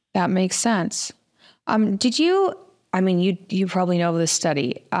 That makes sense. You probably know this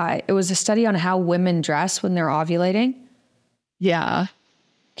study. It was a study on how women dress when they're ovulating. Yeah.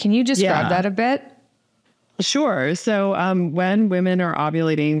 Can you describe that a bit? Sure. So when women are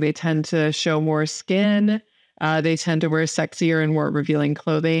ovulating, they tend to show more skin. They tend to wear sexier and more revealing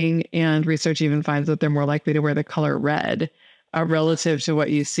clothing. And research even finds that they're more likely to wear the color red relative to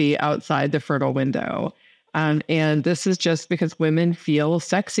what you see outside the fertile window. And this is just because women feel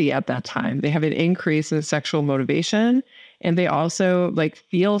sexy at that time. They have an increase in sexual motivation, and they also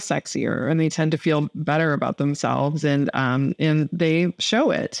feel sexier, and they tend to feel better about themselves. And they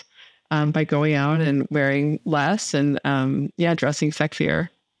show it by going out and wearing less and dressing sexier.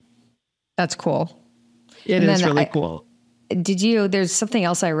 That's cool. It is really cool. there's something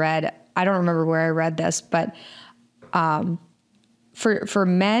else I read. I don't remember where I read this, but for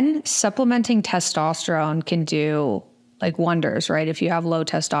men, supplementing testosterone can do like wonders, right? If you have low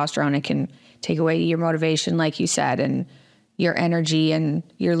testosterone, it can take away your motivation, like you said, and your energy and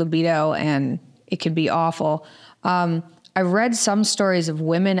your libido, and it can be awful. I read some stories of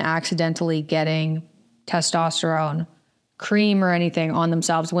women accidentally getting testosterone cream or anything on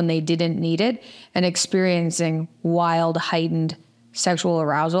themselves when they didn't need it and experiencing wild, heightened sexual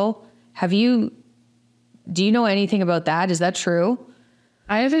arousal. Do you know anything about that? Is that true?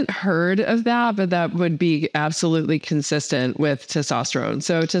 I haven't heard of that, but that would be absolutely consistent with testosterone.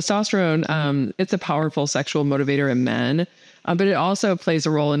 So testosterone, it's a powerful sexual motivator in men, but it also plays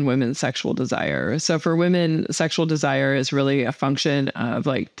a role in women's sexual desire. So for women, sexual desire is really a function of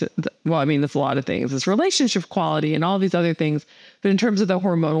there's a lot of things. It's relationship quality and all these other things. But in terms of the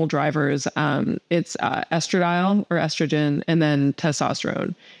hormonal drivers, it's estradiol or estrogen and then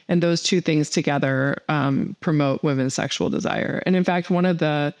testosterone. And those two things together promote women's sexual desire. And in fact, one of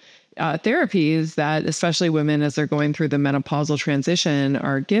the therapies that especially women as they're going through the menopausal transition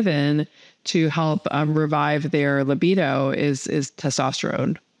are given to help revive their libido is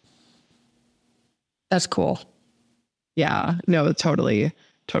testosterone. That's cool. Yeah, no, totally.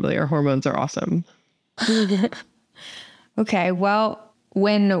 Our hormones are awesome. Okay. Well,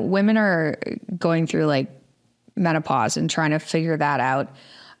 when women are going through like menopause and trying to figure that out,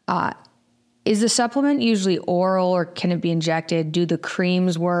 is the supplement usually oral or can it be injected? Do the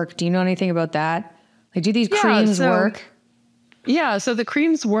creams work? Do you know anything about that? Like, do these creams work? Yeah, so the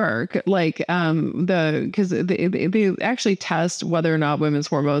creams work because they actually test whether or not women's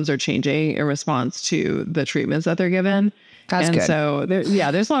hormones are changing in response to the treatments that they're given. That's good. So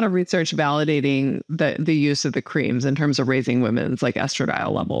there's a lot of research validating the use of the creams in terms of raising women's like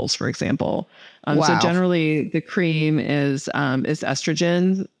estradiol levels, for example. Wow. So generally the cream is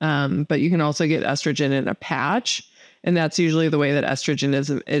estrogen, but you can also get estrogen in a patch. And that's usually the way that estrogen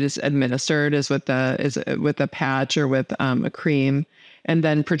is administered is with a patch or with a cream. And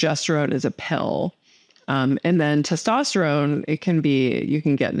then progesterone is a pill. And then testosterone, you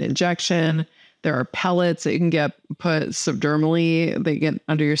can get an injection. There are pellets that you can get put subdermally. They get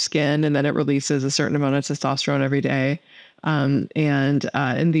under your skin, and then it releases a certain amount of testosterone every day.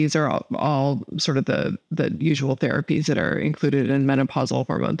 And these are all sort of the usual therapies that are included in menopausal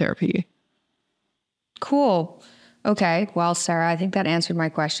hormone therapy. Cool. Okay. Well, Sarah, I think that answered my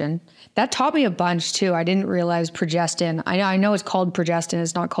question. That taught me a bunch too. I didn't realize progestin. I know it's called progestin.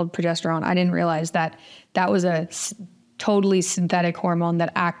 It's not called progesterone. I didn't realize that was a totally synthetic hormone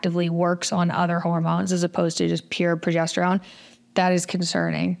that actively works on other hormones as opposed to just pure progesterone. That is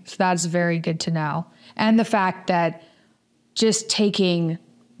concerning. So that's very good to know. And the fact that just taking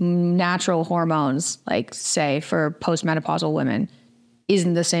natural hormones, like say for postmenopausal women,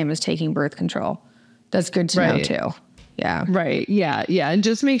 isn't the same as taking birth control. That's good to know too. Yeah. Right. Yeah. Yeah. And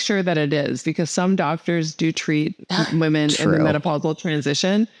just make sure that it is, because some doctors do treat women in the menopausal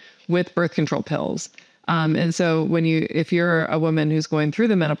transition with birth control pills. And so if you're a woman who's going through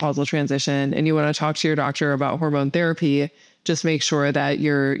the menopausal transition and you want to talk to your doctor about hormone therapy, just make sure that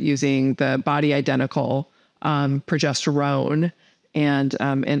you're using the body identical progesterone and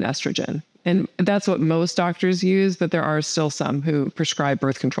estrogen. And that's what most doctors use, but there are still some who prescribe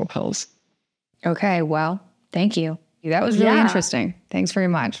birth control pills. Okay. Well, thank you. That was really interesting. Thanks very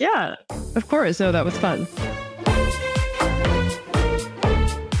much. Yeah, of course. No, that was fun.